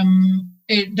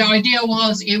the idea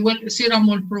was Serum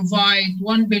will provide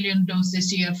 1 billion doses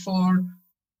this year for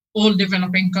all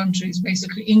developing countries,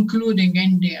 basically, including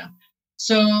India.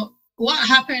 So what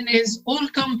happened is all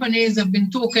companies have been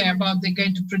talking about they're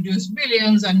going to produce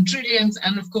billions and trillions.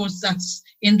 And of course, that's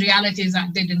in reality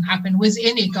that didn't happen with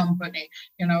any company,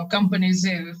 companies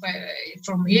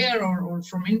from here or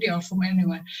from India or from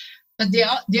anywhere. But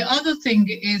the other thing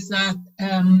is that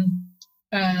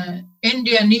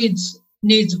India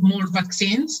needs more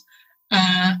vaccines.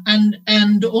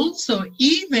 And also,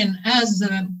 even as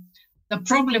the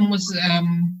problem was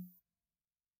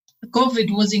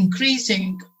COVID was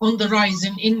increasing on the rise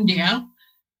in India,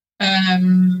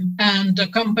 and the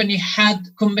company had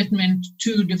commitment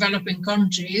to developing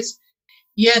countries,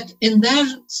 yet in their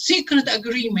secret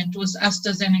agreement with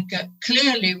AstraZeneca,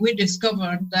 clearly we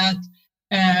discovered that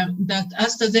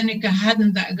AstraZeneca had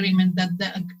in the agreement that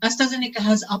AstraZeneca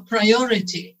has a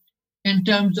priority in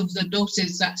terms of the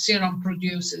doses that Serum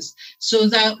produces, so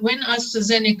that when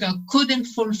AstraZeneca couldn't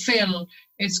fulfill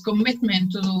its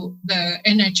commitment to the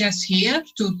NHS here,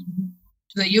 to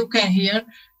the UK here,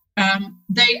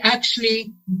 they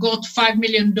actually got 5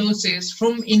 million doses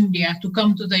from India to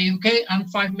come to the UK, and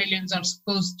 5 million are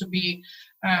supposed to be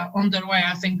on their way.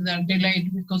 I think they're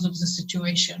delayed because of the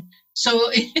situation.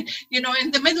 So,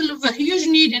 in the middle of a huge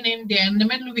need in India, in the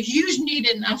middle of a huge need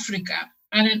in Africa,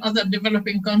 and in other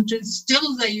developing countries,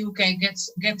 still the UK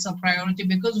gets a priority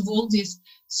because of all these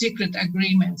secret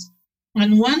agreements.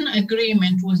 And one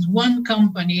agreement with one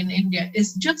company in India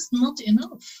is just not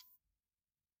enough.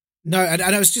 No, and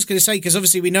I was just going to say, because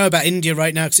obviously we know about India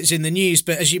right now because it's in the news,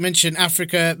 but as you mentioned,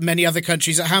 Africa, many other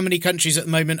countries, how many countries at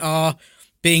the moment are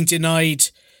being denied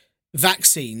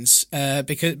vaccines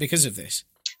because of this?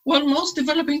 Well, most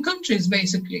developing countries,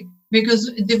 basically,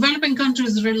 because developing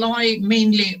countries rely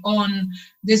mainly on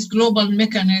this global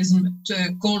mechanism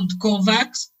called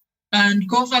COVAX, and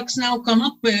COVAX now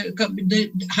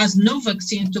has no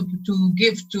vaccine to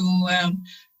give to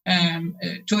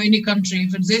any country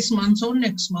for this month or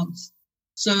next month.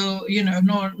 So,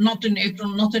 not in April,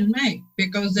 not in May,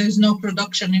 because there's no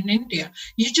production in India.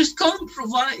 You just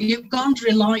you can't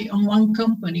rely on one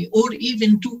company or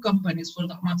even two companies for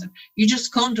that matter. You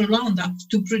just can't rely on that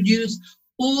to produce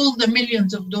all the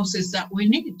millions of doses that we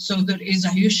need. So there is a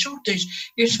huge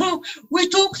shortage. We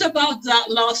talked about that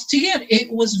last year.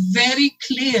 It was very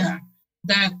clear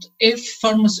that if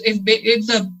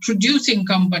the producing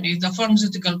companies, the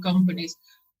pharmaceutical companies,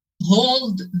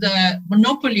 hold the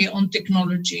monopoly on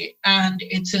technology, and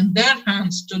it's in their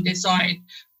hands to decide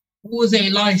who they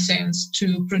license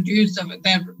to produce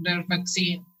their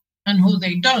vaccine and who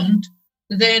they don't,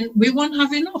 then we won't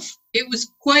have enough. It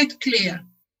was quite clear.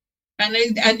 And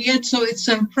yet, so it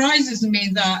surprises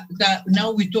me that now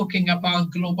we're talking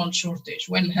about global shortage.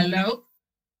 Well, hello?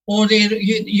 Or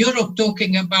Europe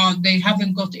talking about they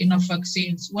haven't got enough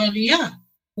vaccines. Well, yeah.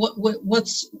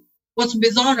 What's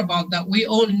bizarre about that? We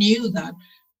all knew that.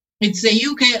 It's the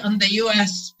UK and the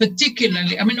US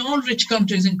particularly. I mean, all rich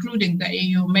countries, including the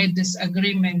EU, made this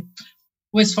agreement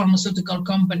with pharmaceutical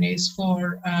companies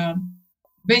for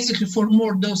basically for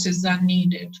more doses than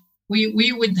needed.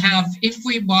 We would have, if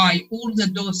we buy all the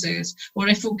doses, or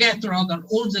if we get rather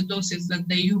all the doses that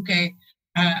the UK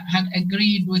had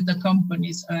agreed with the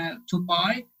companies to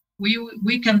buy,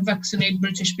 we can vaccinate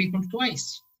British people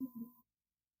twice.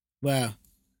 Wow.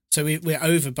 So we're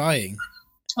overbuying.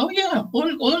 Oh yeah,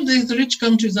 all these rich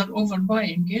countries are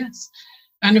overbuying, yes.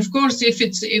 And of course, we're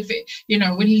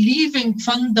leaving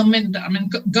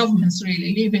governments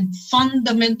really leaving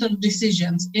fundamental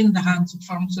decisions in the hands of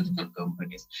pharmaceutical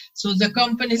companies. So the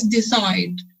companies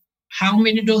decide how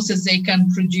many doses they can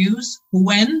produce,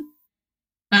 when,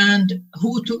 and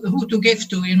who to give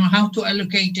to. How to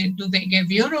allocate it. Do they give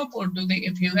Europe, or do they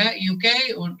give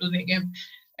UK, or do they give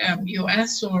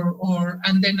US,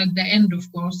 and then at the end,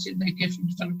 of course, they give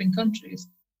developing countries.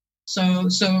 So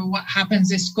what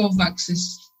happens is COVAX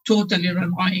is totally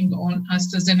relying on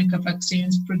AstraZeneca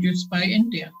vaccines produced by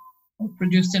India or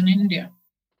produced in India.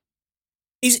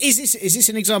 Is this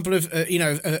an example of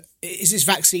is this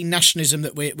vaccine nationalism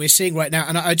that we're seeing right now?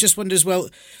 And I just wonder as well,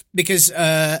 because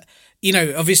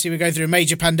obviously we're going through a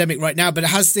major pandemic right now, but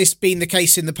has this been the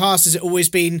case in the past? Has it always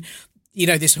been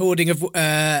this hoarding of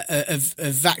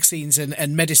vaccines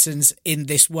and medicines in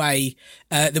this way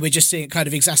that we're just seeing it kind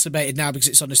of exacerbated now because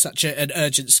it's on such an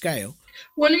urgent scale?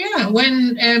 Well, yeah,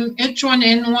 when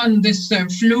H1N1, this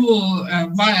flu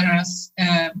virus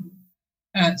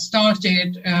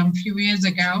started a few years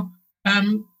ago,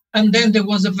 and then there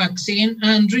was a vaccine,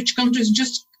 and rich countries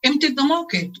just emptied the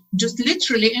market, just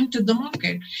literally emptied the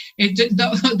market.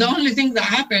 The only thing that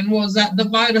happened was that the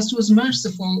virus was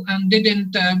merciful and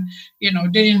didn't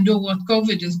do what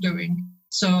COVID is doing.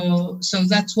 So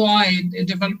that's why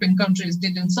developing countries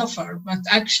didn't suffer. But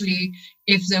actually,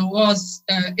 if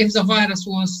the virus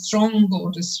was strong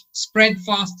or spread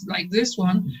fast like this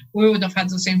one, we would have had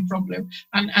the same problem.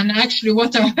 And actually,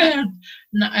 what I heard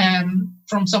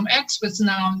from some experts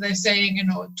now, they're saying,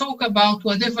 talk about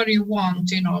whatever you want,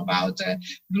 about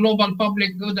global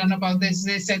public good and about this.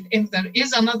 They said if there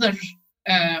is another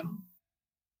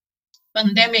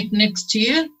pandemic next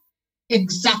year,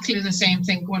 exactly the same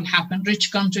thing will happen.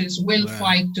 Rich countries will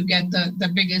fight to get the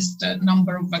biggest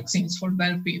number of vaccines for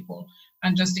their people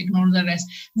and just ignore the rest.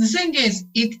 The thing is,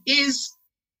 it is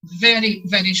very,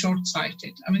 very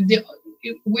short-sighted. I mean,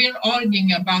 we're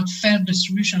arguing about fair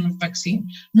distribution of vaccine,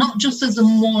 not just as a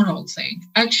moral thing.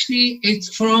 Actually,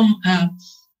 it's from a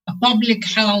public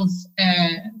health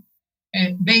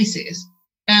basis.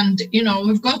 And,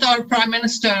 we've got our prime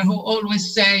minister who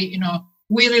always say,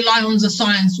 we rely on the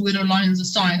science, we rely on the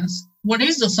science. What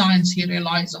is the science he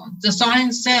relies on? The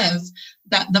science says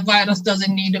that the virus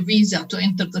doesn't need a visa to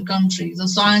enter the country. The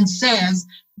science says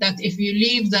that if you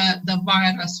leave the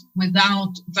virus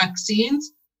without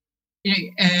vaccines,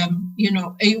 it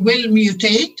will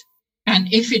mutate.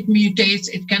 And if it mutates,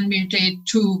 it can mutate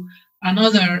to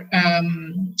another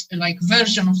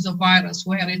version of the virus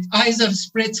where it either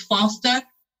spreads faster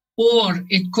or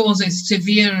it causes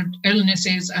severe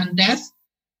illnesses and death,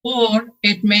 or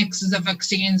it makes the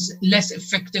vaccines less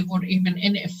effective or even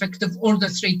ineffective, or the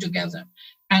three together.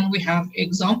 And we have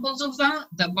examples of that.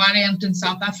 The variant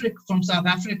from South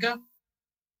Africa,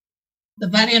 the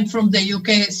variant from the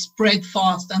UK spread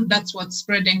fast, and that's what's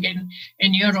spreading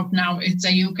in Europe now. It's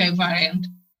a UK variant.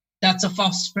 That's a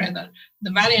fast spreader.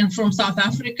 The variant from South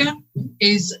Africa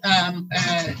is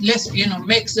less,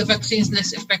 makes the vaccines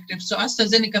less effective. So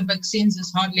AstraZeneca vaccines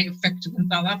is hardly effective in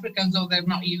South Africa, though they're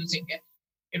not using it.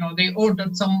 They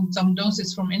ordered some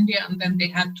doses from India, and then they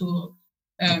had to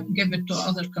give it to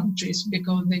other countries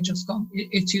because they just can't.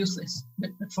 It's useless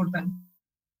for them.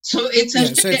 So it's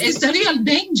a real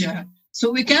danger. So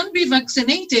we can be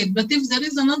vaccinated, but if there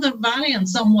is another variant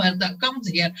somewhere that comes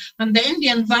here, and the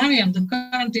Indian variant, the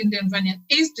current Indian variant,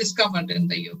 is discovered in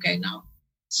the UK now.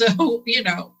 So,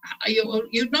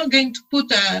 you're not going to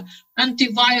put a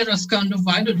antivirus kind of,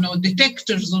 I don't know,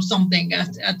 detectors or something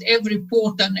at every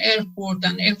port and airport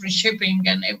and every shipping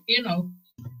and,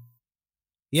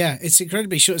 Yeah, it's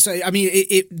incredibly short. So, I mean,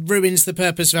 it ruins the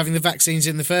purpose of having the vaccines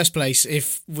in the first place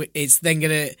if it's then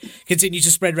going to continue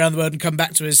to spread around the world and come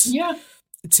back to us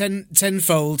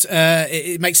tenfold.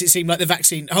 It makes it seem like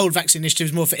the whole vaccine initiative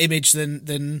is more for image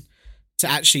than to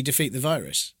actually defeat the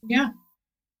virus. Yeah.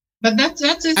 But that's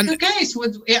the case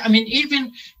with,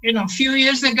 even, a few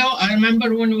years ago, I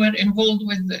remember when we were involved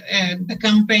with the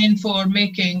campaign for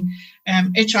making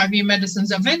HIV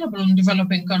medicines available in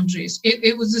developing countries.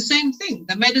 It was the same thing.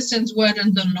 The medicines were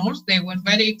in the north. They were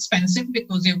very expensive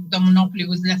because the monopoly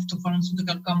was left to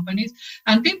pharmaceutical companies.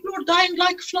 And people were dying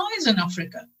like flies in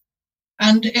Africa.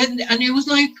 And it was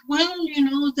like, well,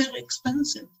 they're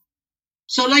expensive.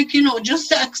 So just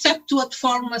to accept what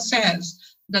pharma says,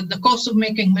 that the cost of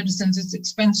making medicines is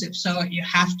expensive. So you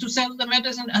have to sell the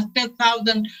medicine at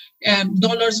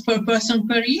 $10,000 per person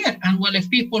per year. And well, if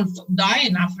people die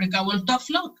in Africa, well, tough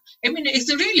luck. I mean,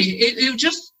 it's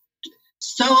just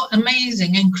so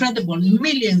amazing, incredible.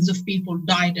 Millions of people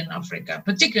died in Africa,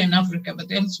 particularly in Africa, but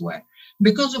elsewhere,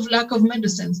 because of lack of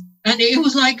medicines. And it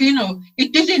was like,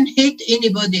 it didn't hit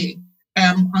anybody.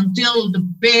 Until the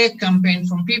big campaign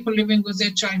from people living with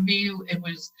HIV, it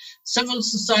was civil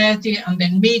society, and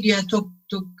then media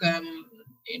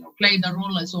played a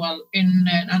role as well in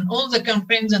and all the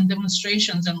campaigns and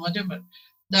demonstrations and whatever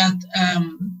that.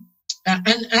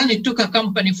 And it took a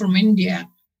company from India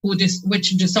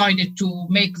which decided to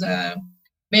make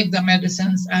the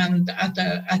medicines and at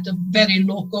a very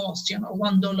low cost,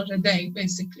 $1 a day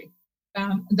basically.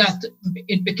 That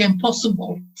it became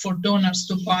possible for donors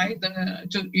to buy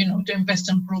to invest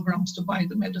in programs to buy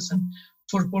the medicine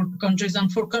for poor countries and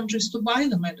for countries to buy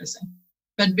the medicine.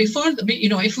 But before,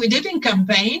 if we didn't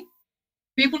campaign,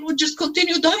 people would just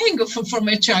continue dying from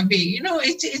HIV.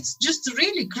 It's just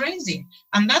really crazy,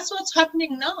 and that's what's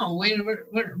happening now. We're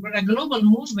a global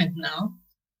movement now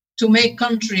to make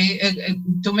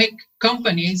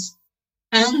companies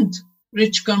and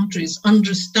rich countries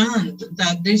understand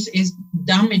that this is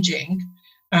damaging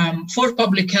for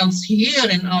public health here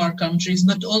in our countries,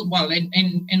 but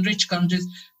in rich countries,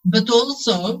 but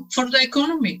also for the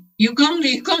economy. You can't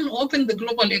open the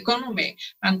global economy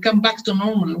and come back to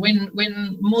normal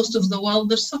when most of the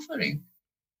world is suffering.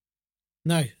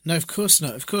 No, of course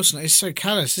not. Of course not. It's so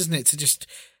callous, isn't it, to just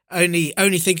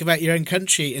only think about your own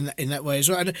country in that way as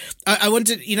well. And I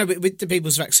wanted, with the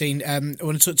People's Vaccine, I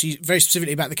want to talk to you very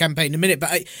specifically about the campaign in a minute,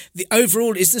 but the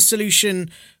overall, is the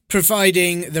solution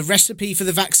providing the recipe for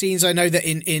the vaccines? I know that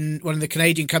in one of the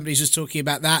Canadian companies was talking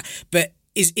about that, but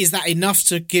is that enough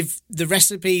to give the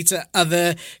recipe to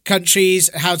other countries?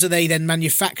 How do they then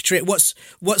manufacture it? What's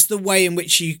the way in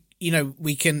which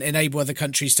we can enable other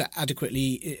countries to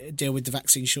adequately deal with the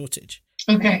vaccine shortage?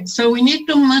 Okay, so we need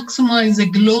to maximize the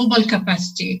global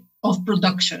capacity of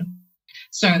production.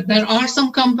 So there are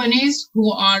some companies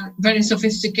who are very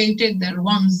sophisticated. There are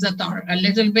ones that are a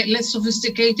little bit less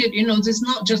sophisticated. There's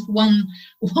not just one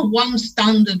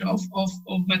standard of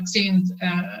vaccines,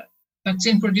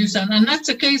 vaccine producer. And that's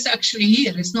the case actually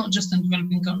here. It's not just in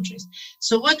developing countries.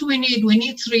 So what we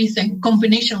need three things,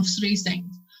 combination of three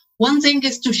things. One thing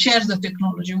is to share the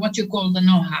technology, what you call the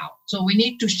know-how. So we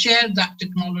need to share that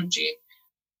technology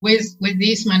with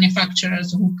these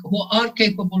manufacturers who are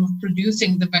capable of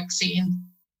producing the vaccine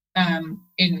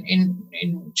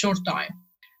in short time,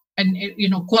 and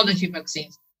quality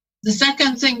vaccines. The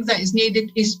second thing that is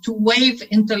needed is to waive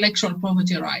intellectual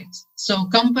property rights. So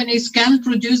companies can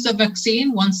produce a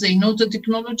vaccine once they know the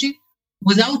technology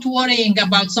without worrying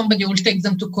about somebody will take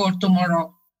them to court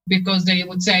tomorrow because they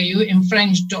would say you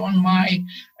infringed on my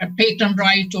patent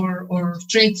right or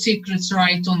trade secrets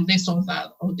right on this or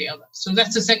that or the other. So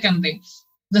that's the second thing.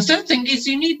 The third thing is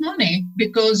you need money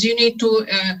because you need to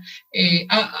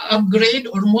upgrade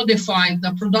or modify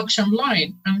the production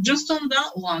line. And just on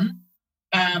that one,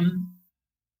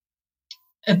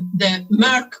 the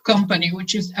Merck company,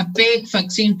 which is a big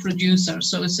vaccine producer,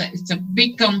 so it's a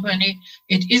big company.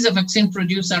 It is a vaccine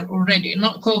producer already,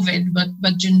 not COVID,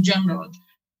 but in general.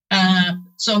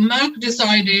 So Merck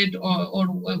decided or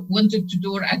wanted to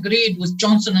do or agreed with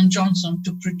Johnson & Johnson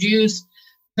to produce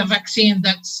the vaccine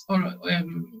that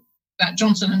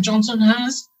Johnson & Johnson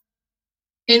has.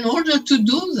 In order to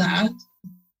do that,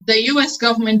 The US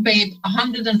government paid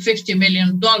 $150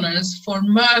 million for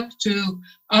Merck to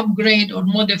upgrade or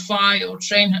modify or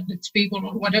train its people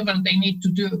or whatever they need to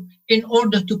do in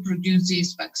order to produce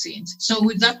these vaccines. So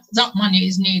that money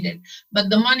is needed. But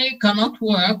the money cannot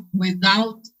work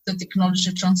without the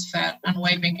technology transfer and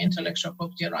waiving intellectual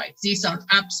property rights. These are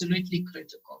absolutely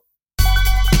critical.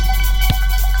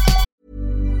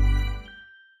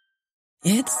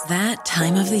 It's that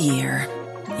time of the year.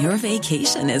 Your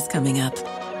vacation is coming up.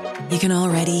 You can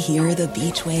already hear the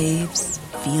beach waves,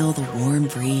 feel the warm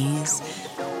breeze,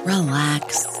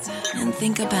 relax, and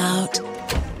think about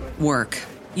work.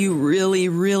 You really,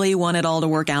 really want it all to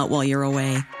work out while you're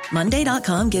away.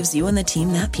 Monday.com gives you and the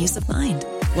team that peace of mind.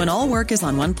 When all work is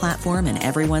on one platform and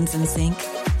everyone's in sync,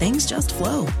 things just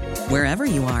flow. Wherever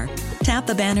you are, tap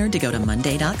the banner to go to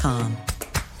Monday.com.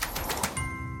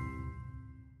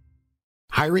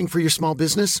 Hiring for your small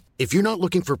business? If you're not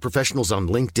looking for professionals on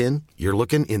LinkedIn, you're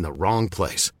looking in the wrong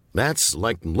place. That's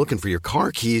like looking for your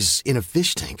car keys in a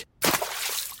fish tank.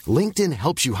 LinkedIn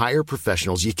helps you hire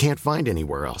professionals you can't find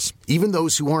anywhere else, even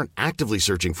those who aren't actively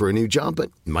searching for a new job but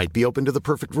might be open to the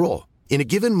perfect role. In a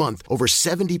given month, over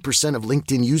 70% of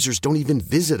LinkedIn users don't even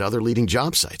visit other leading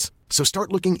job sites. So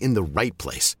start looking in the right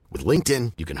place. With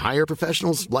LinkedIn, you can hire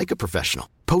professionals like a professional.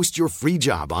 Post your free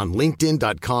job on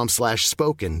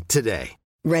linkedin.com/spoken today.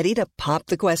 Ready to pop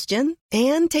the question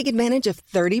and take advantage of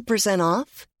 30%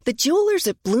 off? The jewelers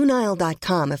at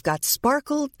BlueNile.com have got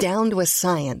sparkle down to a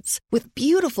science with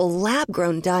beautiful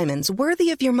lab-grown diamonds worthy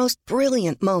of your most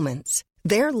brilliant moments.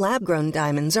 Their lab-grown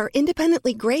diamonds are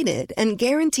independently graded and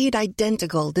guaranteed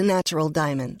identical to natural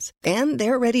diamonds. And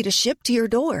they're ready to ship to your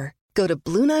door. Go to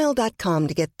BlueNile.com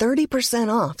to get 30%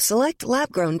 off select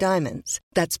lab-grown diamonds.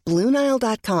 That's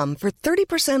BlueNile.com for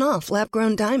 30% off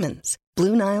lab-grown diamonds.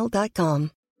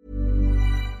 BlueNile.com.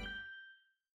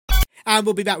 And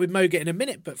we'll be back with Moga in a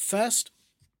minute, but first...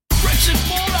 Brexit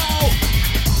fallout!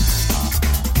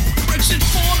 Brexit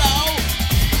fallout!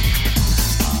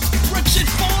 Brexit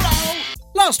fallout!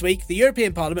 Last week, the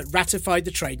European Parliament ratified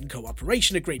the Trade and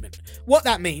Cooperation Agreement. What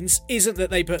that means isn't that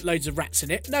they put loads of rats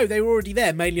in it. No, they were already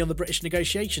there, mainly on the British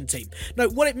negotiation team. No,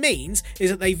 what it means is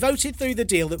that they voted through the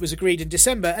deal that was agreed in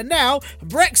December, and now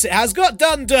Brexit has got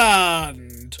done.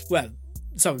 Well,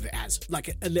 some of it has, like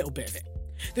a little bit of it.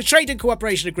 The Trade and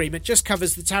Cooperation Agreement just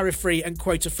covers the tariff-free and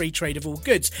quota-free trade of all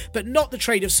goods, but not the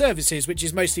trade of services, which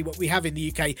is mostly what we have in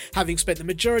the UK, having spent the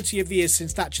majority of the years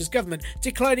since Thatcher's government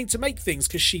declining to make things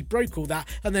because she broke all that,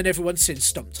 and then everyone since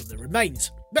stomped on the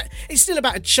remains. But it's still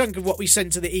about a chunk of what we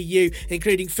send to the EU,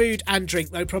 including food and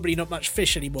drink, though probably not much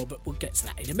fish anymore, but we'll get to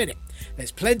that in a minute.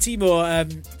 There's plenty more,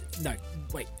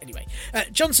 Anyway,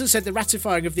 Johnson said the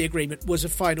ratifying of the agreement was a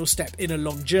final step in a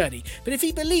long journey, but if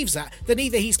he believes that, then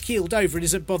either he's keeled over and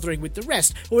isn't bothering with the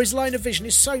rest, or his line of vision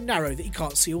is so narrow that he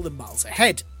can't see all the miles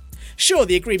ahead. Sure,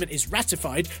 the agreement is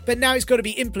ratified, but now it's got to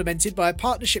be implemented by a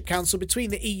partnership council between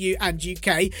the EU and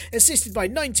UK, assisted by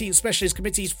 19 specialist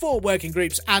committees, 4 working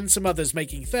groups, and some others,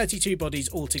 making 32 bodies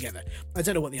altogether. I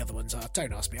don't know what the other ones are,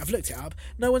 don't ask me, I've looked it up.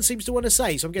 No one seems to want to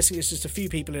say, so I'm guessing it's just a few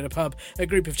people in a pub, a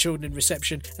group of children in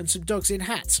reception, and some dogs in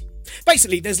hats.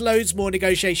 Basically, there's loads more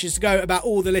negotiations to go about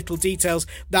all the little details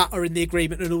that are in the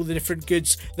agreement and all the different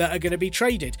goods that are going to be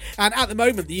traded. And at the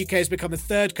moment, the UK has become a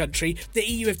third country. The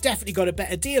EU have definitely got a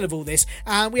better deal of all this,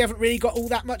 and we haven't really got all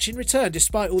that much in return,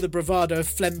 despite all the bravado of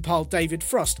Flempal David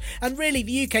Frost. And really,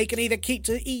 the UK can either keep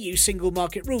to the EU single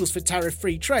market rules for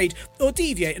tariff-free trade, or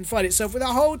deviate and find itself with a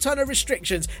whole ton of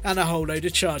restrictions and a whole load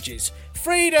of charges.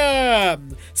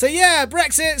 Freedom! So yeah,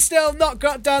 Brexit still not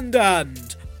got done.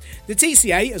 The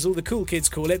TCA, as all the cool kids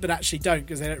call it, but actually don't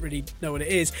because they don't really know what it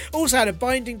is, also had a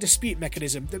binding dispute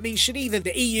mechanism that means should either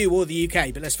the EU or the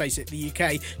UK, but let's face it, the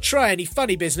UK, try any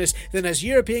funny business, then as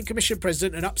European Commission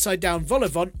President and upside-down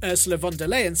vol-au-vent Ursula von der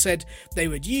Leyen said, they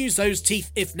would use those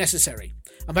teeth if necessary.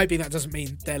 I'm hoping that doesn't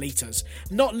mean they'll eat us.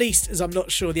 Not least as I'm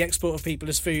not sure the export of people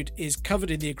as food is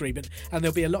covered in the agreement and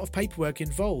there'll be a lot of paperwork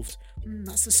involved.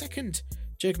 That's the second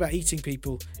joke about eating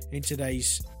people in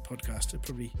today's podcast. I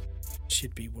probably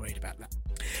should be worried about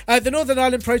that. The Northern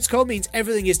Ireland Protocol means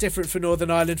everything is different for Northern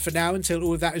Ireland for now until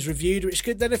all of that is reviewed, which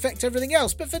could then affect everything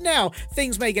else. But for now,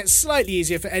 things may get slightly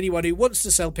easier for anyone who wants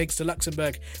to sell pigs to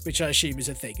Luxembourg, which I assume is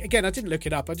a thing. Again, I didn't look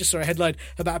it up. I just saw a headline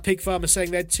about a pig farmer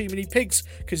saying they had too many pigs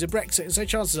because of Brexit, and so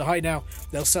chances are high now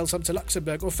they'll sell some to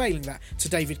Luxembourg, or failing that, to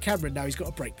David Cameron now he's got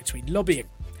a break between lobbying.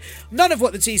 None of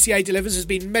what the TCA delivers has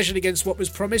been measured against what was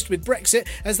promised with Brexit,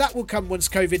 as that will come once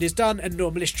COVID is done and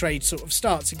normalist trade sort of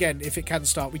starts. Again, if it can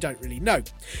start, we don't really know.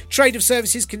 Trade of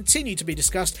services continue to be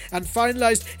discussed and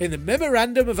finalised in the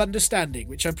Memorandum of Understanding,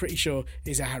 which I'm pretty sure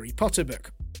is a Harry Potter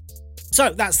book.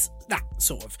 So that's that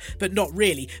sort of, but not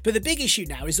really. But the big issue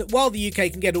now is that while the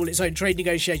UK can get all its own trade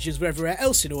negotiations with everywhere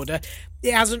else in order,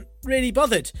 it hasn't really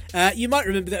bothered. You might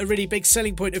remember that a really big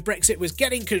selling point of Brexit was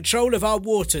getting control of our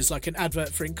waters, like an advert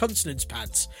for incontinence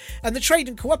pads. And the Trade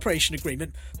and Cooperation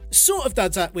Agreement sort of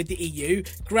does that with the EU,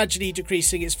 gradually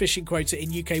decreasing its fishing quota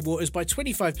in UK waters by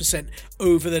 25%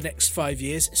 over the next 5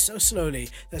 years. So slowly,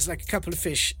 there's like a couple of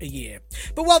fish a year.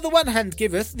 But while the one hand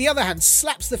giveth, the other hand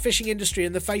slaps the fishing industry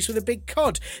in the face with a big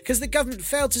cod, because the government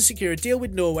failed to secure a deal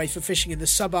with Norway for fishing in the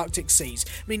subarctic seas,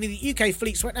 meaning the UK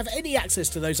fleets won't have any access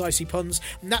to those icy ponds,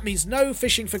 and that means no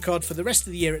fishing for cod for the rest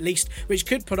of the year at least, which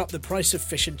could put up the price of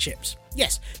fish and chips.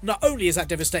 Yes, not only is that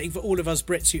devastating for all of us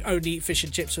Brits who only eat fish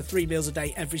and chips for 3 meals a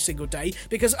day every single day,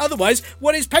 because otherwise,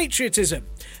 what is patriotism?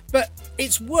 But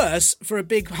it's worse for a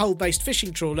big hull-based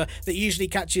fishing trawler that usually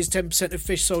catches 10% of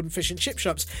fish sold in fish and chip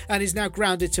shops and is now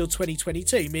grounded till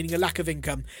 2022, meaning a lack of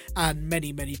income and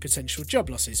many, many potential job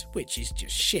losses, which is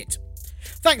just shit.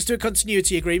 Thanks to a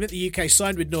continuity agreement the UK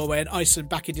signed with Norway and Iceland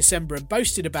back in December and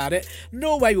boasted about it,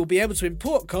 Norway will be able to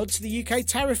import cod to the UK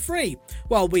tariff-free,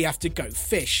 while we have to go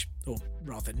fish. Or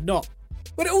rather not.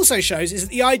 What it also shows is that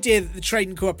the idea that the Trade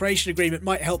and Cooperation Agreement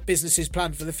might help businesses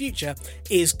plan for the future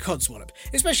is codswallop,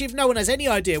 especially if no one has any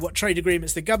idea what trade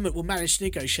agreements the government will manage to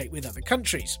negotiate with other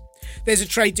countries. There's a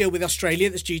trade deal with Australia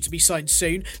that's due to be signed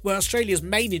soon, where Australia's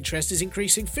main interest is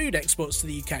increasing food exports to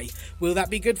the UK. Will that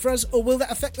be good for us, or will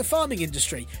that affect the farming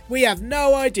industry? We have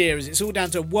no idea, as it's all down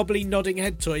to wobbly nodding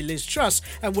head toy Liz Truss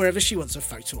and wherever she wants a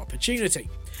photo opportunity.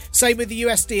 Same with the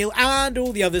US deal and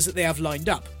all the others that they have lined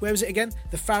up. Where was it again?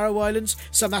 The Faroe Islands?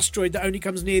 Some asteroid that only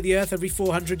comes near the Earth every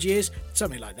 400 years?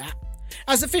 Something like that.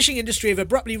 As the fishing industry have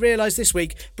abruptly realised this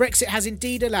week, Brexit has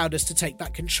indeed allowed us to take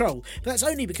back control. But that's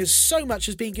only because so much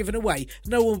has been given away,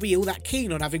 no one will be all that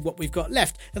keen on having what we've got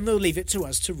left, and they'll leave it to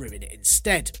us to ruin it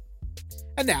instead.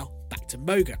 And now, back to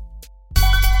Moga.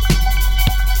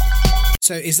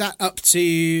 So is that up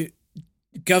to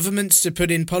governments to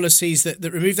put in policies that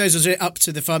remove those, or is it up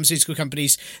to the pharmaceutical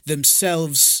companies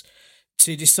themselves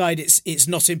to decide it's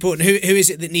not important? Who is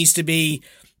it that needs to be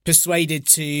persuaded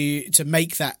to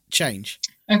make that change?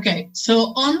 Okay,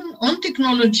 so on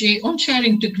technology, on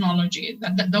sharing technology,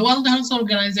 the World Health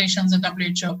Organization, the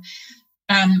WHO,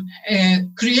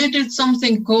 created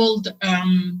something called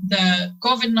the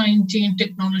COVID-19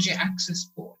 Technology Access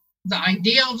Pool. The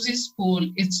idea of this pool,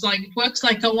 it works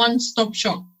like a one-stop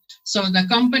shop. So the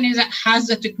company that has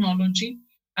the technology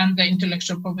and the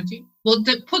intellectual property will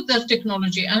put their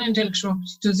technology and intellectual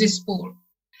property to this pool.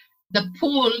 The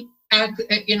pool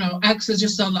acts as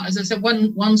just as I said,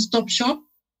 one-stop shop,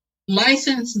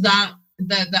 license the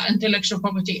intellectual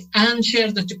property and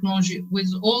share the technology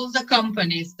with all the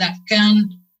companies that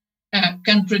can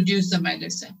produce the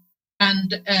medicine and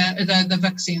the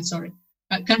vaccine,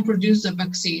 can produce the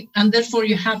vaccine. And therefore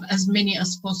you have as many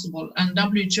as possible. And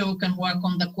WHO can work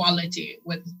on the quality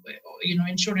with,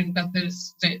 ensuring that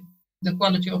the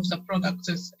quality of the product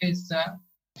is a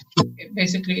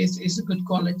good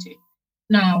quality.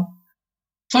 Now,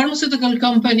 pharmaceutical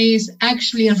companies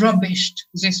actually rubbished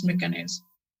this mechanism.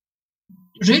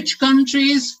 Rich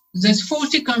countries, there's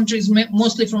 40 countries,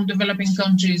 mostly from developing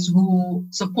countries, who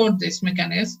support this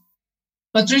mechanism.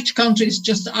 But rich countries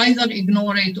just either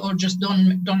ignore it or just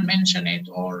don't mention it,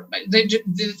 or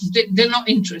they're not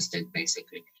interested,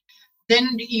 basically.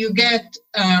 Then you get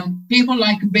people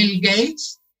like Bill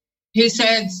Gates. He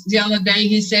said the other day,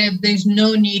 there's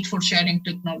no need for sharing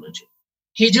technology.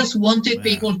 He just wanted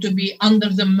people to be under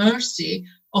the mercy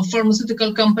of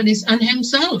pharmaceutical companies and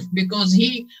himself, because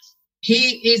he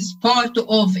is part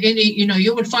of any,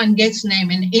 you will find Gates'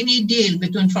 name in any deal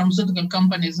between pharmaceutical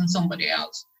companies and somebody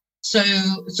else. So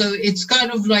it's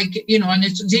kind of like, and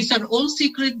these are all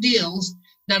secret deals.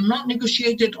 They're not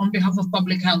negotiated on behalf of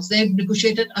public health. They're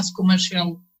negotiated as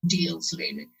commercial deals,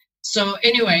 really. So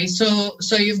anyway, so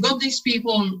you've got these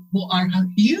people who are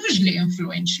hugely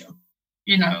influential.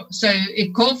 So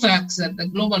COVAX, the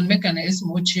global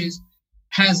mechanism, which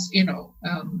has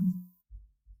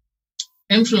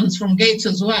influence from Gates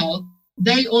as well,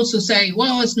 they also say,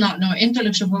 well,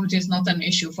 intellectual property is not an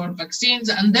issue for vaccines,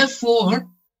 and therefore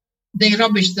they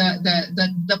rubbish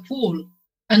the pool.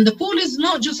 And the pool is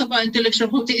not just about intellectual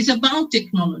property, it's about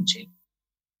technology.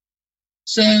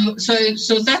 So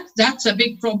that's a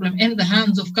big problem in the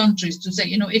hands of countries to say,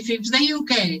 if the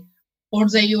UK or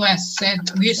the US said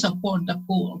we support the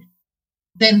pool,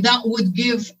 then that would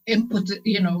give input,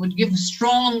 would give a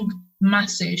strong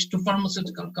message to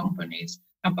pharmaceutical companies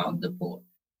about the pool.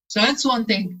 So that's one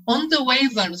thing. On the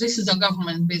waiver, this is a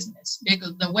government business,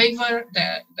 because the waiver,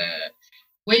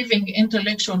 waiving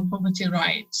intellectual property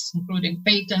rights, including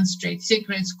patents, trade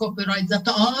secrets, copyrights that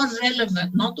are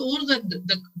relevant, not all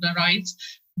the rights,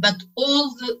 but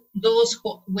all those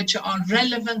which are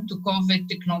relevant to COVID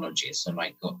technology. So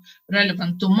like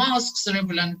relevant to masks,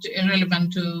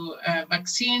 relevant to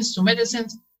vaccines, to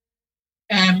medicines,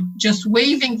 just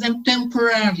waiving them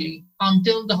temporarily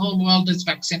until the whole world is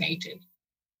vaccinated.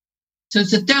 So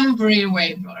it's a temporary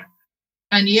waiver.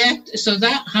 And yet, so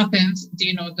that happens,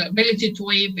 the ability to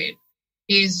waive it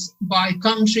is by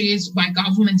countries, by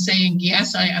government saying,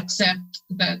 yes, I accept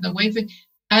the waiver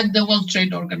at the World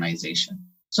Trade Organization.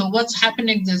 So what's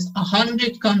happening, there's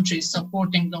 100 countries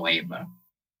supporting the waiver.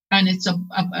 And it's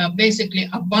basically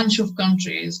a bunch of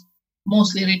countries,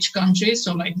 mostly rich countries,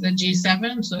 so like the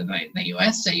G7, so like the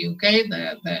US, the UK,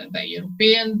 the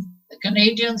European, the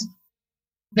Canadians,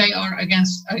 they are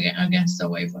against the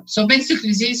waiver. So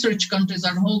basically, these rich countries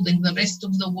are holding the rest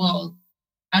of the world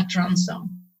at ransom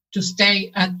to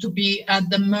be at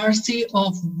the mercy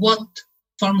of what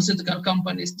pharmaceutical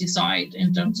companies decide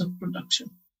in terms of production.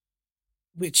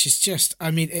 Which is just,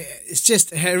 it's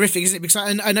just horrific, isn't it? Because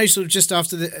I know sort of just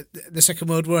after the Second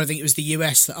World War, I think it was the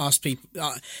US that asked people,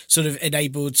 sort of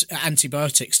enabled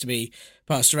antibiotics to be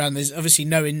passed around. There's obviously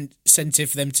no incentive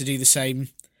for them to do the same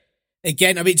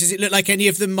again. Does it look like any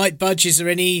of them might budge? Is there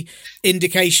any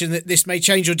indication that this may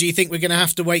change, or do you think we're going to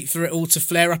have to wait for it all to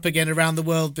flare up again around the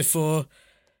world before?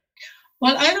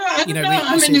 Well, I don't know.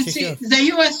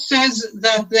 The US says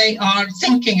that they are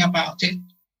thinking about it,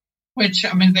 which,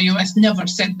 the US never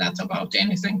said that about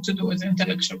anything to do with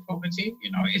intellectual property.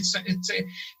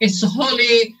 It's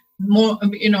wholly more,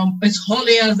 it's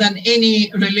holier than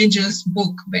any religious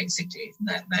book, basically,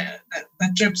 the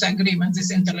TRIPS agreement,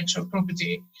 this intellectual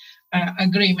property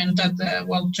agreement at the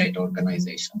World Trade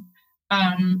Organization.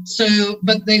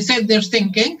 But they said they're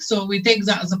thinking, so we take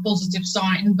that as a positive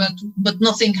sign, but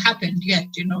nothing happened yet.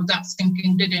 That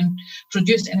thinking didn't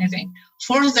produce anything.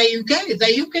 For the UK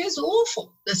is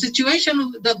awful. The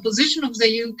position of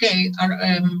the UK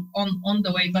on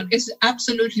the waiver is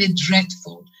absolutely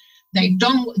dreadful.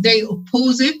 They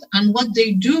oppose it, and what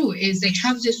they do is they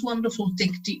have this wonderful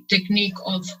technique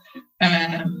of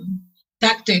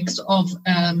tactics of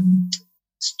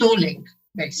stalling,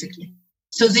 basically.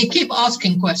 So they keep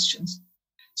asking questions.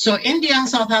 So India and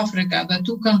South Africa, the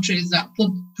two countries that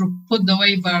put the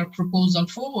waiver proposal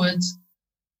forwards,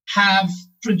 have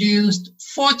produced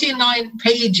 49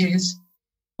 pages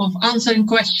of answering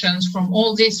questions from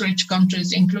all these rich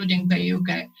countries, including the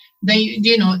UK.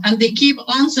 And they keep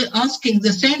asking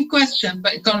the same question,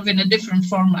 but kind of in a different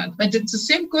format. But it's the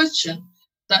same question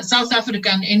that South Africa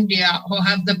and India, who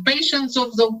have the patience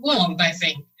of the world, I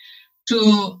think,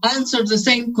 to answer the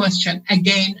same question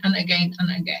again and again and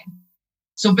again.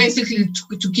 So basically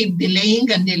to keep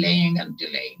delaying and delaying and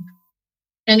delaying.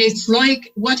 And it's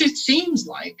like, what it seems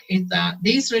like is that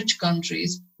these rich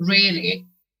countries really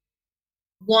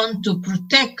want to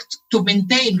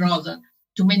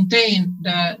maintain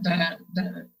the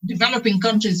developing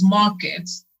countries'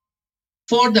 markets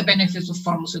for the benefits of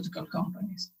pharmaceutical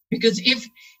companies. Because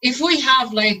if we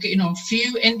have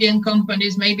few Indian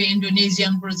companies, maybe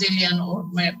Indonesian, Brazilian, or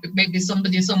maybe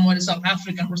somebody somewhere in South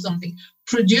Africa or something,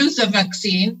 produce a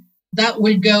vaccine that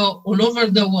will go all over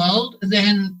the world,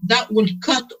 then that will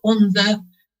cut on the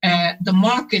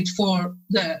market for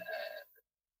the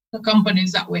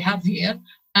companies that we have here,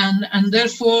 and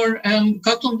therefore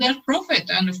cut on their profit.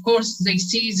 And of course, they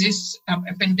see this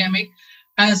pandemic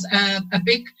as an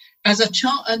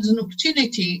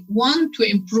opportunity, one, to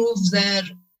improve their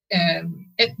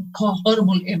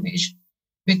horrible image,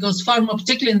 because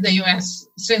particularly in the US,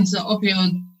 since the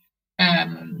opioid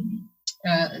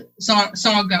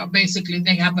saga, basically,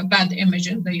 they have a bad image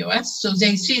in the US. So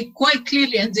they see it quite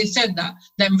clearly, and they said that.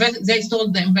 They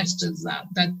told the investors that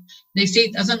they see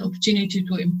it as an opportunity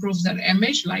to improve their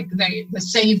image, like the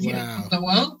savior of the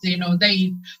world.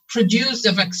 They produce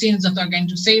the vaccines that are going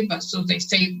to save us, so they're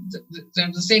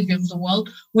the savior of the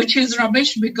world, which is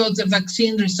rubbish, because the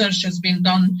vaccine research has been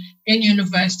done in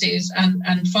universities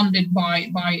and funded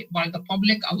by the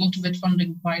public, a lot of it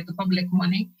funded by the public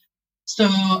money. So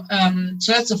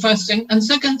that's the first thing. And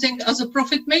second thing, as a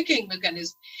profit-making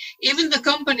mechanism, even the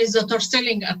companies that are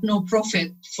selling at no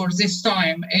profit for this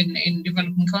time in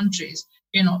developing countries,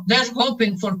 they're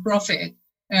hoping for profit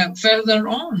further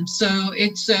on. So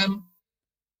it's,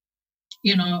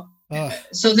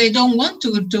 so they don't want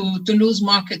to lose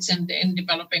markets in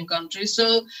developing countries.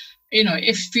 So,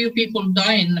 if few people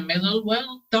die in the middle,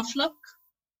 well, tough luck.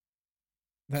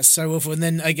 That's so awful. And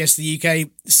then I guess the UK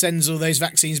sends all those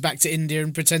vaccines back to India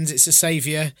and pretends it's a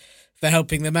saviour for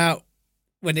helping them out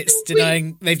when it's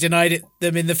they've denied it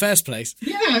them in the first place.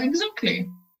 Yeah, exactly.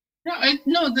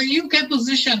 No, the UK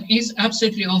position is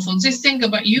absolutely awful. This thing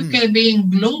about UK being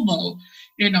global,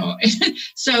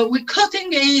 so we're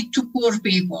cutting aid to poor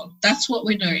people. That's what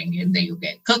we're doing in the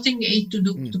UK, cutting aid to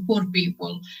poor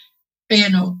people,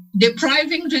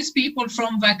 depriving these people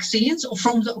from vaccines or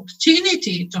from the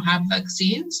opportunity to have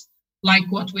vaccines, like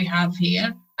what we have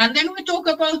here. And then we talk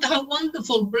about how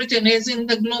wonderful Britain is in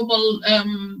the global,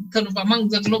 among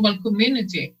the global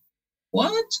community.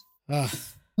 What? That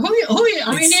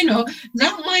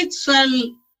might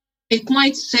sell. It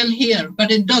might sell here,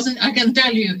 but it doesn't. I can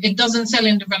tell you, it doesn't sell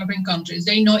in developing countries.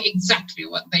 They know exactly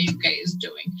what the UK is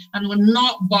doing, and we're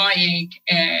not buying.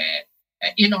 I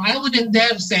wouldn't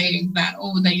dare say that.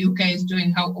 The UK is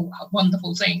doing a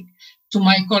wonderful thing to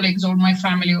my colleagues or my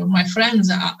family or my friends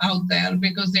out there,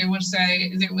 because they would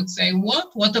say,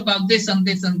 what about this and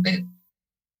this and this?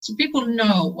 So people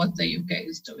know what the UK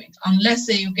is doing. Unless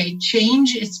the UK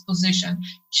change its position,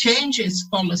 change its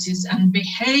policies, and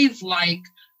behave like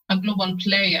a global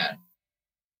player,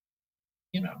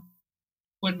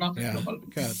 we're not a global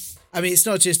player. I mean, it's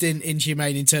not just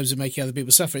inhumane in terms of making other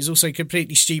people suffer. It's also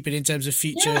completely stupid in terms of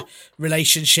future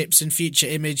relationships and future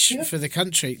image for the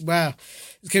country. Wow.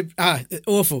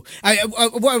 Awful.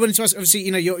 What I wanted to ask, obviously,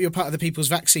 you're part of the People's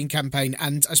Vaccine Campaign,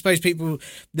 and I suppose people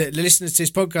that listeners to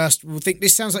this podcast will think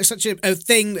this sounds like such a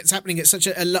thing that's happening at such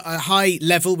a high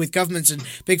level with governments and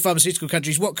big pharmaceutical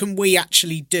countries. What can we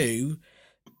actually do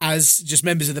as just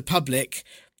members of the public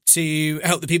to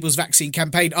help the People's Vaccine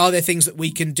Campaign? Are there things that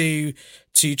we can do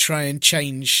to try and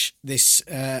change this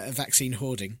vaccine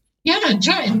hoarding? Yeah,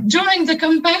 join the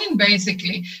campaign,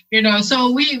 basically.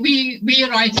 So we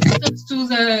write letters to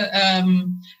the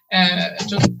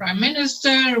Prime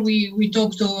Minister. We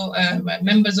talk to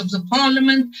members of the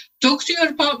Parliament. Talk to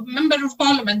your member of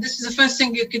Parliament. This is the first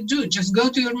thing you could do. Just go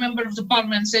to your member of the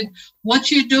Parliament and say,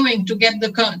 what are you doing to get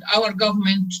our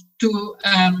government to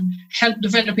help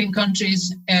developing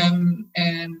countries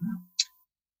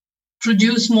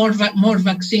produce more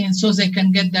vaccines so they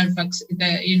can get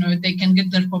they can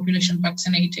get their population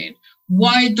vaccinated.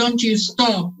 Why don't you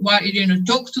stop?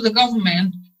 Talk to the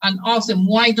government and ask them,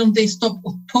 why don't they stop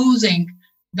opposing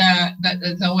the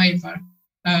waiver,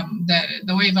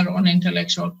 the waiver on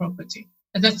intellectual property?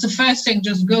 That's the first thing.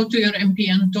 Just go to your MP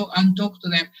and talk to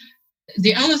them.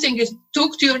 The other thing is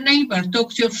talk to your neighbor,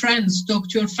 talk to your friends, talk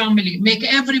to your family, make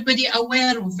everybody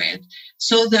aware of it,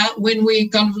 so that when we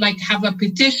have a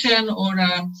petition or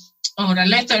a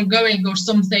letter going or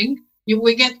something,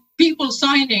 we get people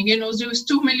signing. There was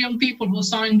 2 million people who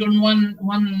signed on one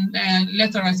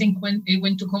letter, I think, when it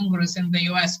went to Congress in the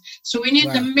US. So we need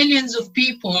the millions of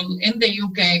people in the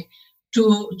UK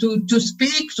to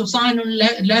speak, to sign on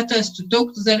letters, to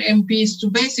talk to their MPs, to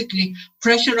basically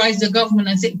pressurize the government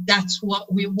and say, that's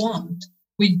what we want.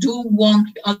 We do want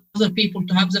other people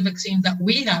to have the vaccine that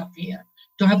we have here,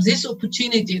 to have this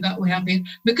opportunity that we have here.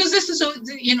 Because this is,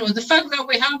 the fact that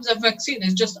we have the vaccine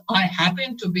is just, I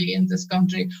happen to be in this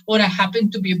country, or I happen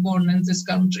to be born in this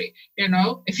country.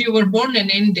 If you were born in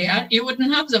India, you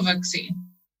wouldn't have the vaccine.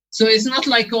 So it's not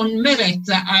like on merit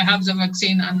that I have the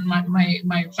vaccine and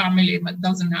my family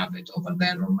doesn't have it over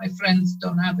there, or my friends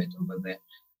don't have it over there.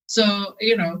 So,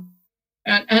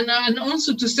 and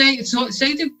also to say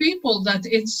to people that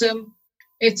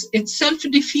it's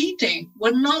self-defeating.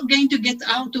 We're not going to get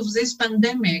out of this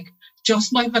pandemic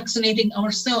just by vaccinating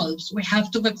ourselves. We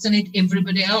have to vaccinate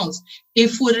everybody else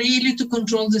if we're really to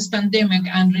control this pandemic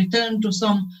and return to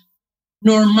some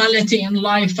normality in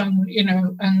life,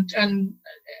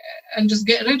 and just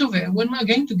get rid of it. We're not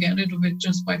going to get rid of it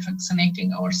just by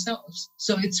vaccinating ourselves.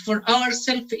 So it's for our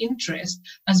self-interest,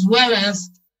 as well as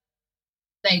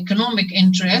the economic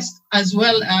interest, as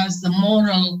well as the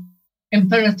moral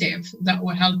imperative that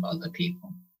will help other people.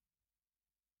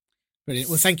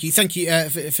 Brilliant. Well, thank you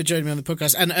for joining me on the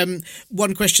podcast. And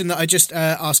one question that I just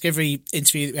ask every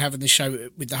interview that we have on this show,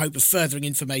 with the hope of furthering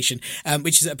information,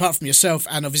 which is that apart from yourself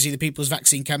and obviously the People's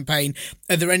Vaccine Campaign,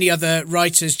 are there any other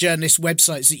writers, journalists,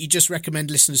 websites that you just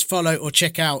recommend listeners follow or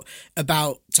check out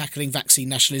about tackling vaccine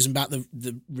nationalism, about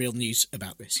the real news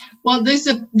about this? Well,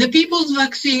 the People's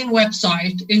Vaccine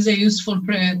website is a useful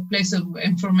place of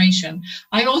information.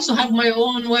 I also have my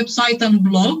own website and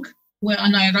blog,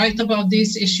 and I write about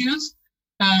these issues,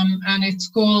 and it's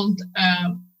called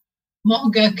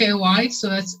MOHGAKY, so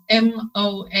that's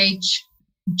MOHGAKY,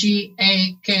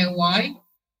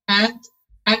 at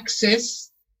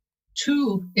access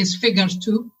to is figure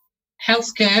 2,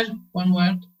 healthcare, one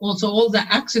word, also all the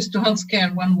access to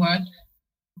healthcare, one word,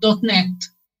 .net.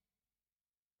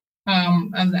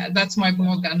 And that's my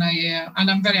blog, and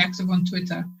I'm very active on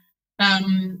Twitter.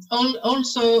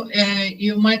 Also,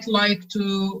 you might like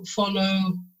to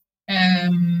follow,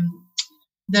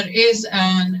 there is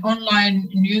an online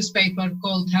newspaper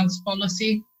called Health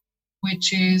Policy,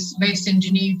 which is based in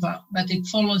Geneva, but it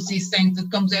follows these things.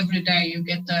 It comes every day. You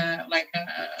get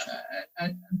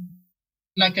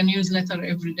like a newsletter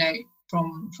every day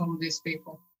from these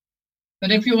people.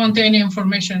 But if you want any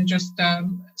information, just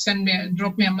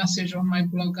drop me a message on my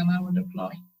blog and I will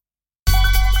reply.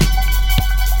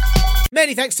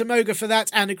 Many thanks to Moga for that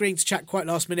and agreeing to chat quite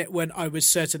last minute when I was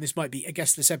certain this might be a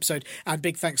guest this episode. And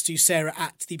big thanks to Sarah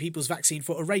at The People's Vaccine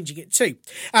for arranging it too.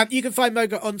 You can find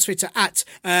Moga on Twitter at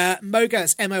Moga,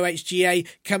 that's Mohga,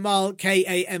 Kamal,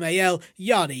 Kamal, Yanni,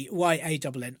 Yanni.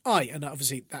 And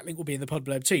obviously that link will be in the pod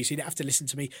blurb too, so you don't have to listen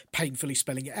to me painfully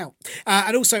spelling it out.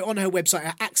 And also on her website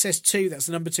at access2, that's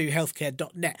the number 2,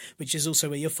 healthcare.net, which is also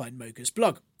where you'll find Moga's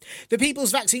blog. The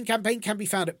People's Vaccine campaign can be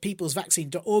found at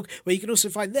peoplesvaccine.org, where you can also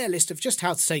find their list of just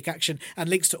how to take action and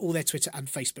links to all their Twitter and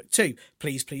Facebook too.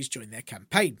 Please join their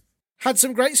campaign. Had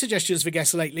some great suggestions for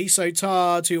guests lately, so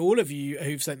tar to all of you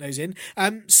who've sent those in.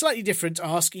 Slightly different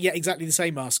ask, yet exactly the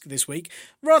same ask this week.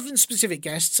 Rather than specific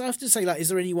guests, I often say, is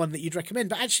there anyone that you'd recommend?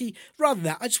 But actually, rather than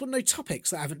that, I just want to know topics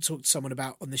that I haven't talked to someone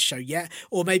about on this show yet,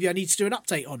 or maybe I need to do an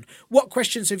update on. What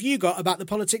questions have you got about the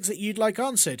politics that you'd like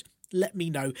answered? Let me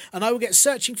know, and I will get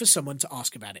searching for someone to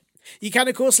ask about it. You can,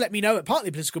 of course, let me know at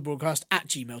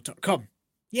partlypoliticalbroadcast@gmail.com.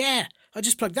 Yeah, I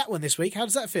just plugged that one this week. How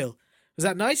does that feel? Was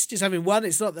that nice? Just having one?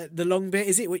 It's not the long bit,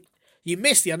 is it? You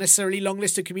missed the unnecessarily long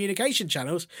list of communication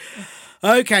channels.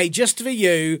 Okay, just for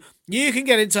you, you can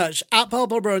get in touch at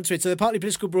ParlPolBro on Twitter, the Partly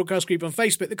Political Broadcast group on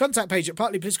Facebook, the contact page at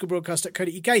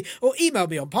partlypoliticalbroadcast.co.uk, or email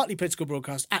me on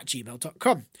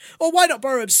partlypoliticalbroadcast@gmail.com. Or why not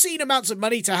borrow obscene amounts of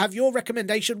money to have your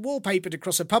recommendation wallpapered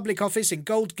across a public office in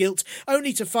gold gilt,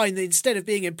 only to find that instead of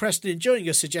being impressed and enjoying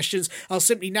your suggestions, I'll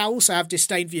simply now also have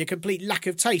disdain for your complete lack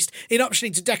of taste in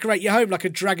optioning to decorate your home like a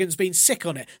dragon's been sick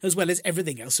on it, as well as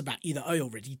everything else about you that I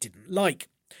already didn't like.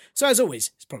 So as always,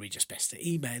 it's probably just best to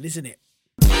email, isn't it?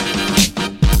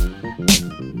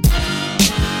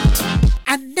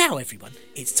 And now, everyone,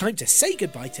 it's time to say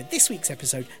goodbye to this week's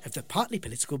episode of the Partly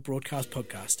Political Broadcast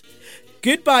podcast.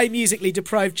 Goodbye, musically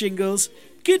deprived jingles.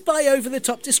 Goodbye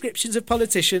over-the-top descriptions of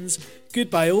politicians.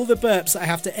 Goodbye all the burps that I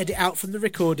have to edit out from the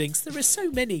recordings. There are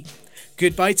so many.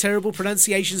 Goodbye terrible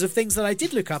pronunciations of things that I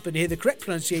did look up and hear the correct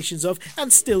pronunciations of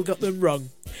and still got them wrong.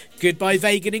 Goodbye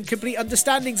vague and incomplete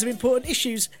understandings of important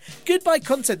issues. Goodbye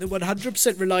content that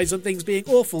 100% relies on things being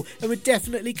awful and would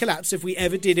definitely collapse if we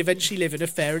ever did eventually live in a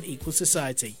fair and equal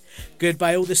society.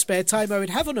 Goodbye all the spare time I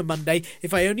would have on a Monday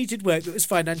if I only did work that was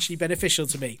financially beneficial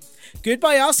to me.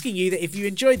 Goodbye asking you that if you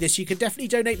enjoyed this, you can definitely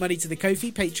donate money to the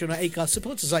Ko-fi, Patreon or Acast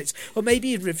supporter sites, or maybe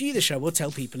even review the show or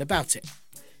tell people about it.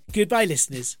 Goodbye,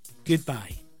 listeners.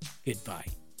 Goodbye. Goodbye.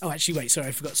 Oh, actually, wait, sorry,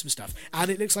 I forgot some stuff.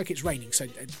 And it looks like it's raining, so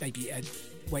maybe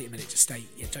wait a minute to stay.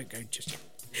 Yeah, don't go just yet.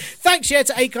 Thanks, to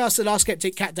Acast, The Last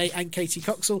Skeptic, Cat Day and Katie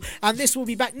Coxall. And this will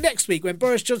be back next week when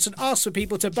Boris Johnson asks for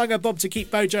people to bung a bob to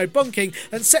keep Bojo bonking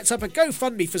and sets up a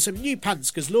GoFundMe for some new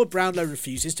pants because Lord Brownlow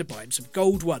refuses to buy him some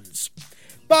gold ones.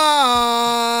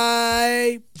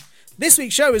 Bye! This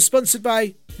week's show is sponsored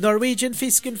by Norwegian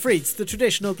fisk and frites, the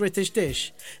traditional British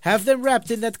dish. Have them wrapped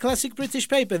in that classic British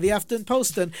paper, the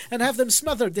Aftenposten, and have them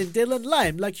smothered in dill and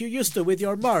lime like you used to with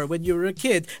your mar when you were a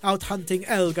kid out hunting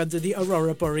elk under the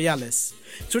Aurora Borealis.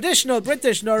 Traditional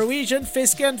British Norwegian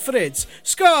fisk and frites.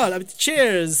 Skål!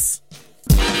 Cheers!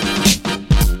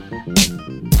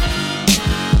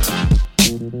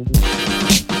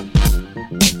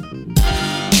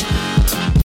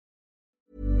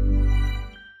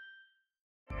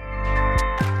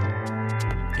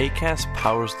 Acast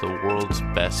powers the world's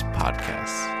best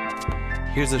podcasts.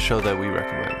 Here's a show that we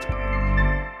recommend.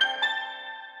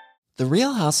 The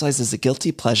Real Housewives is a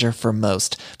guilty pleasure for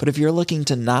most, but if you're looking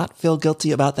to not feel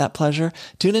guilty about that pleasure,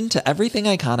 tune in to Everything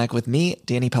Iconic with me,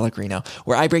 Danny Pellegrino,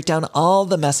 where I break down all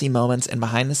the messy moments and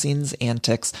behind-the-scenes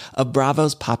antics of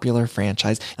Bravo's popular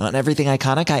franchise. And on Everything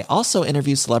Iconic, I also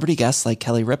interview celebrity guests like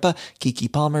Kelly Ripa,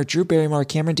 Keke Palmer, Drew Barrymore,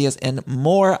 Cameron Diaz, and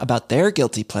more about their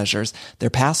guilty pleasures, their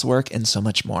past work, and so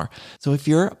much more. So if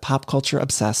you're pop culture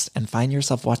obsessed and find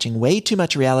yourself watching way too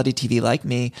much reality TV like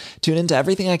me, tune into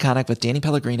Everything Iconic with Danny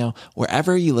Pellegrino,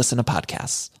 wherever you listen to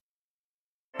podcasts.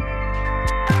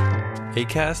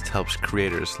 Acast helps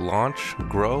creators launch,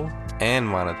 grow, and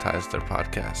monetize their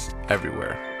podcasts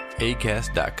everywhere.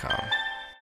 Acast.com.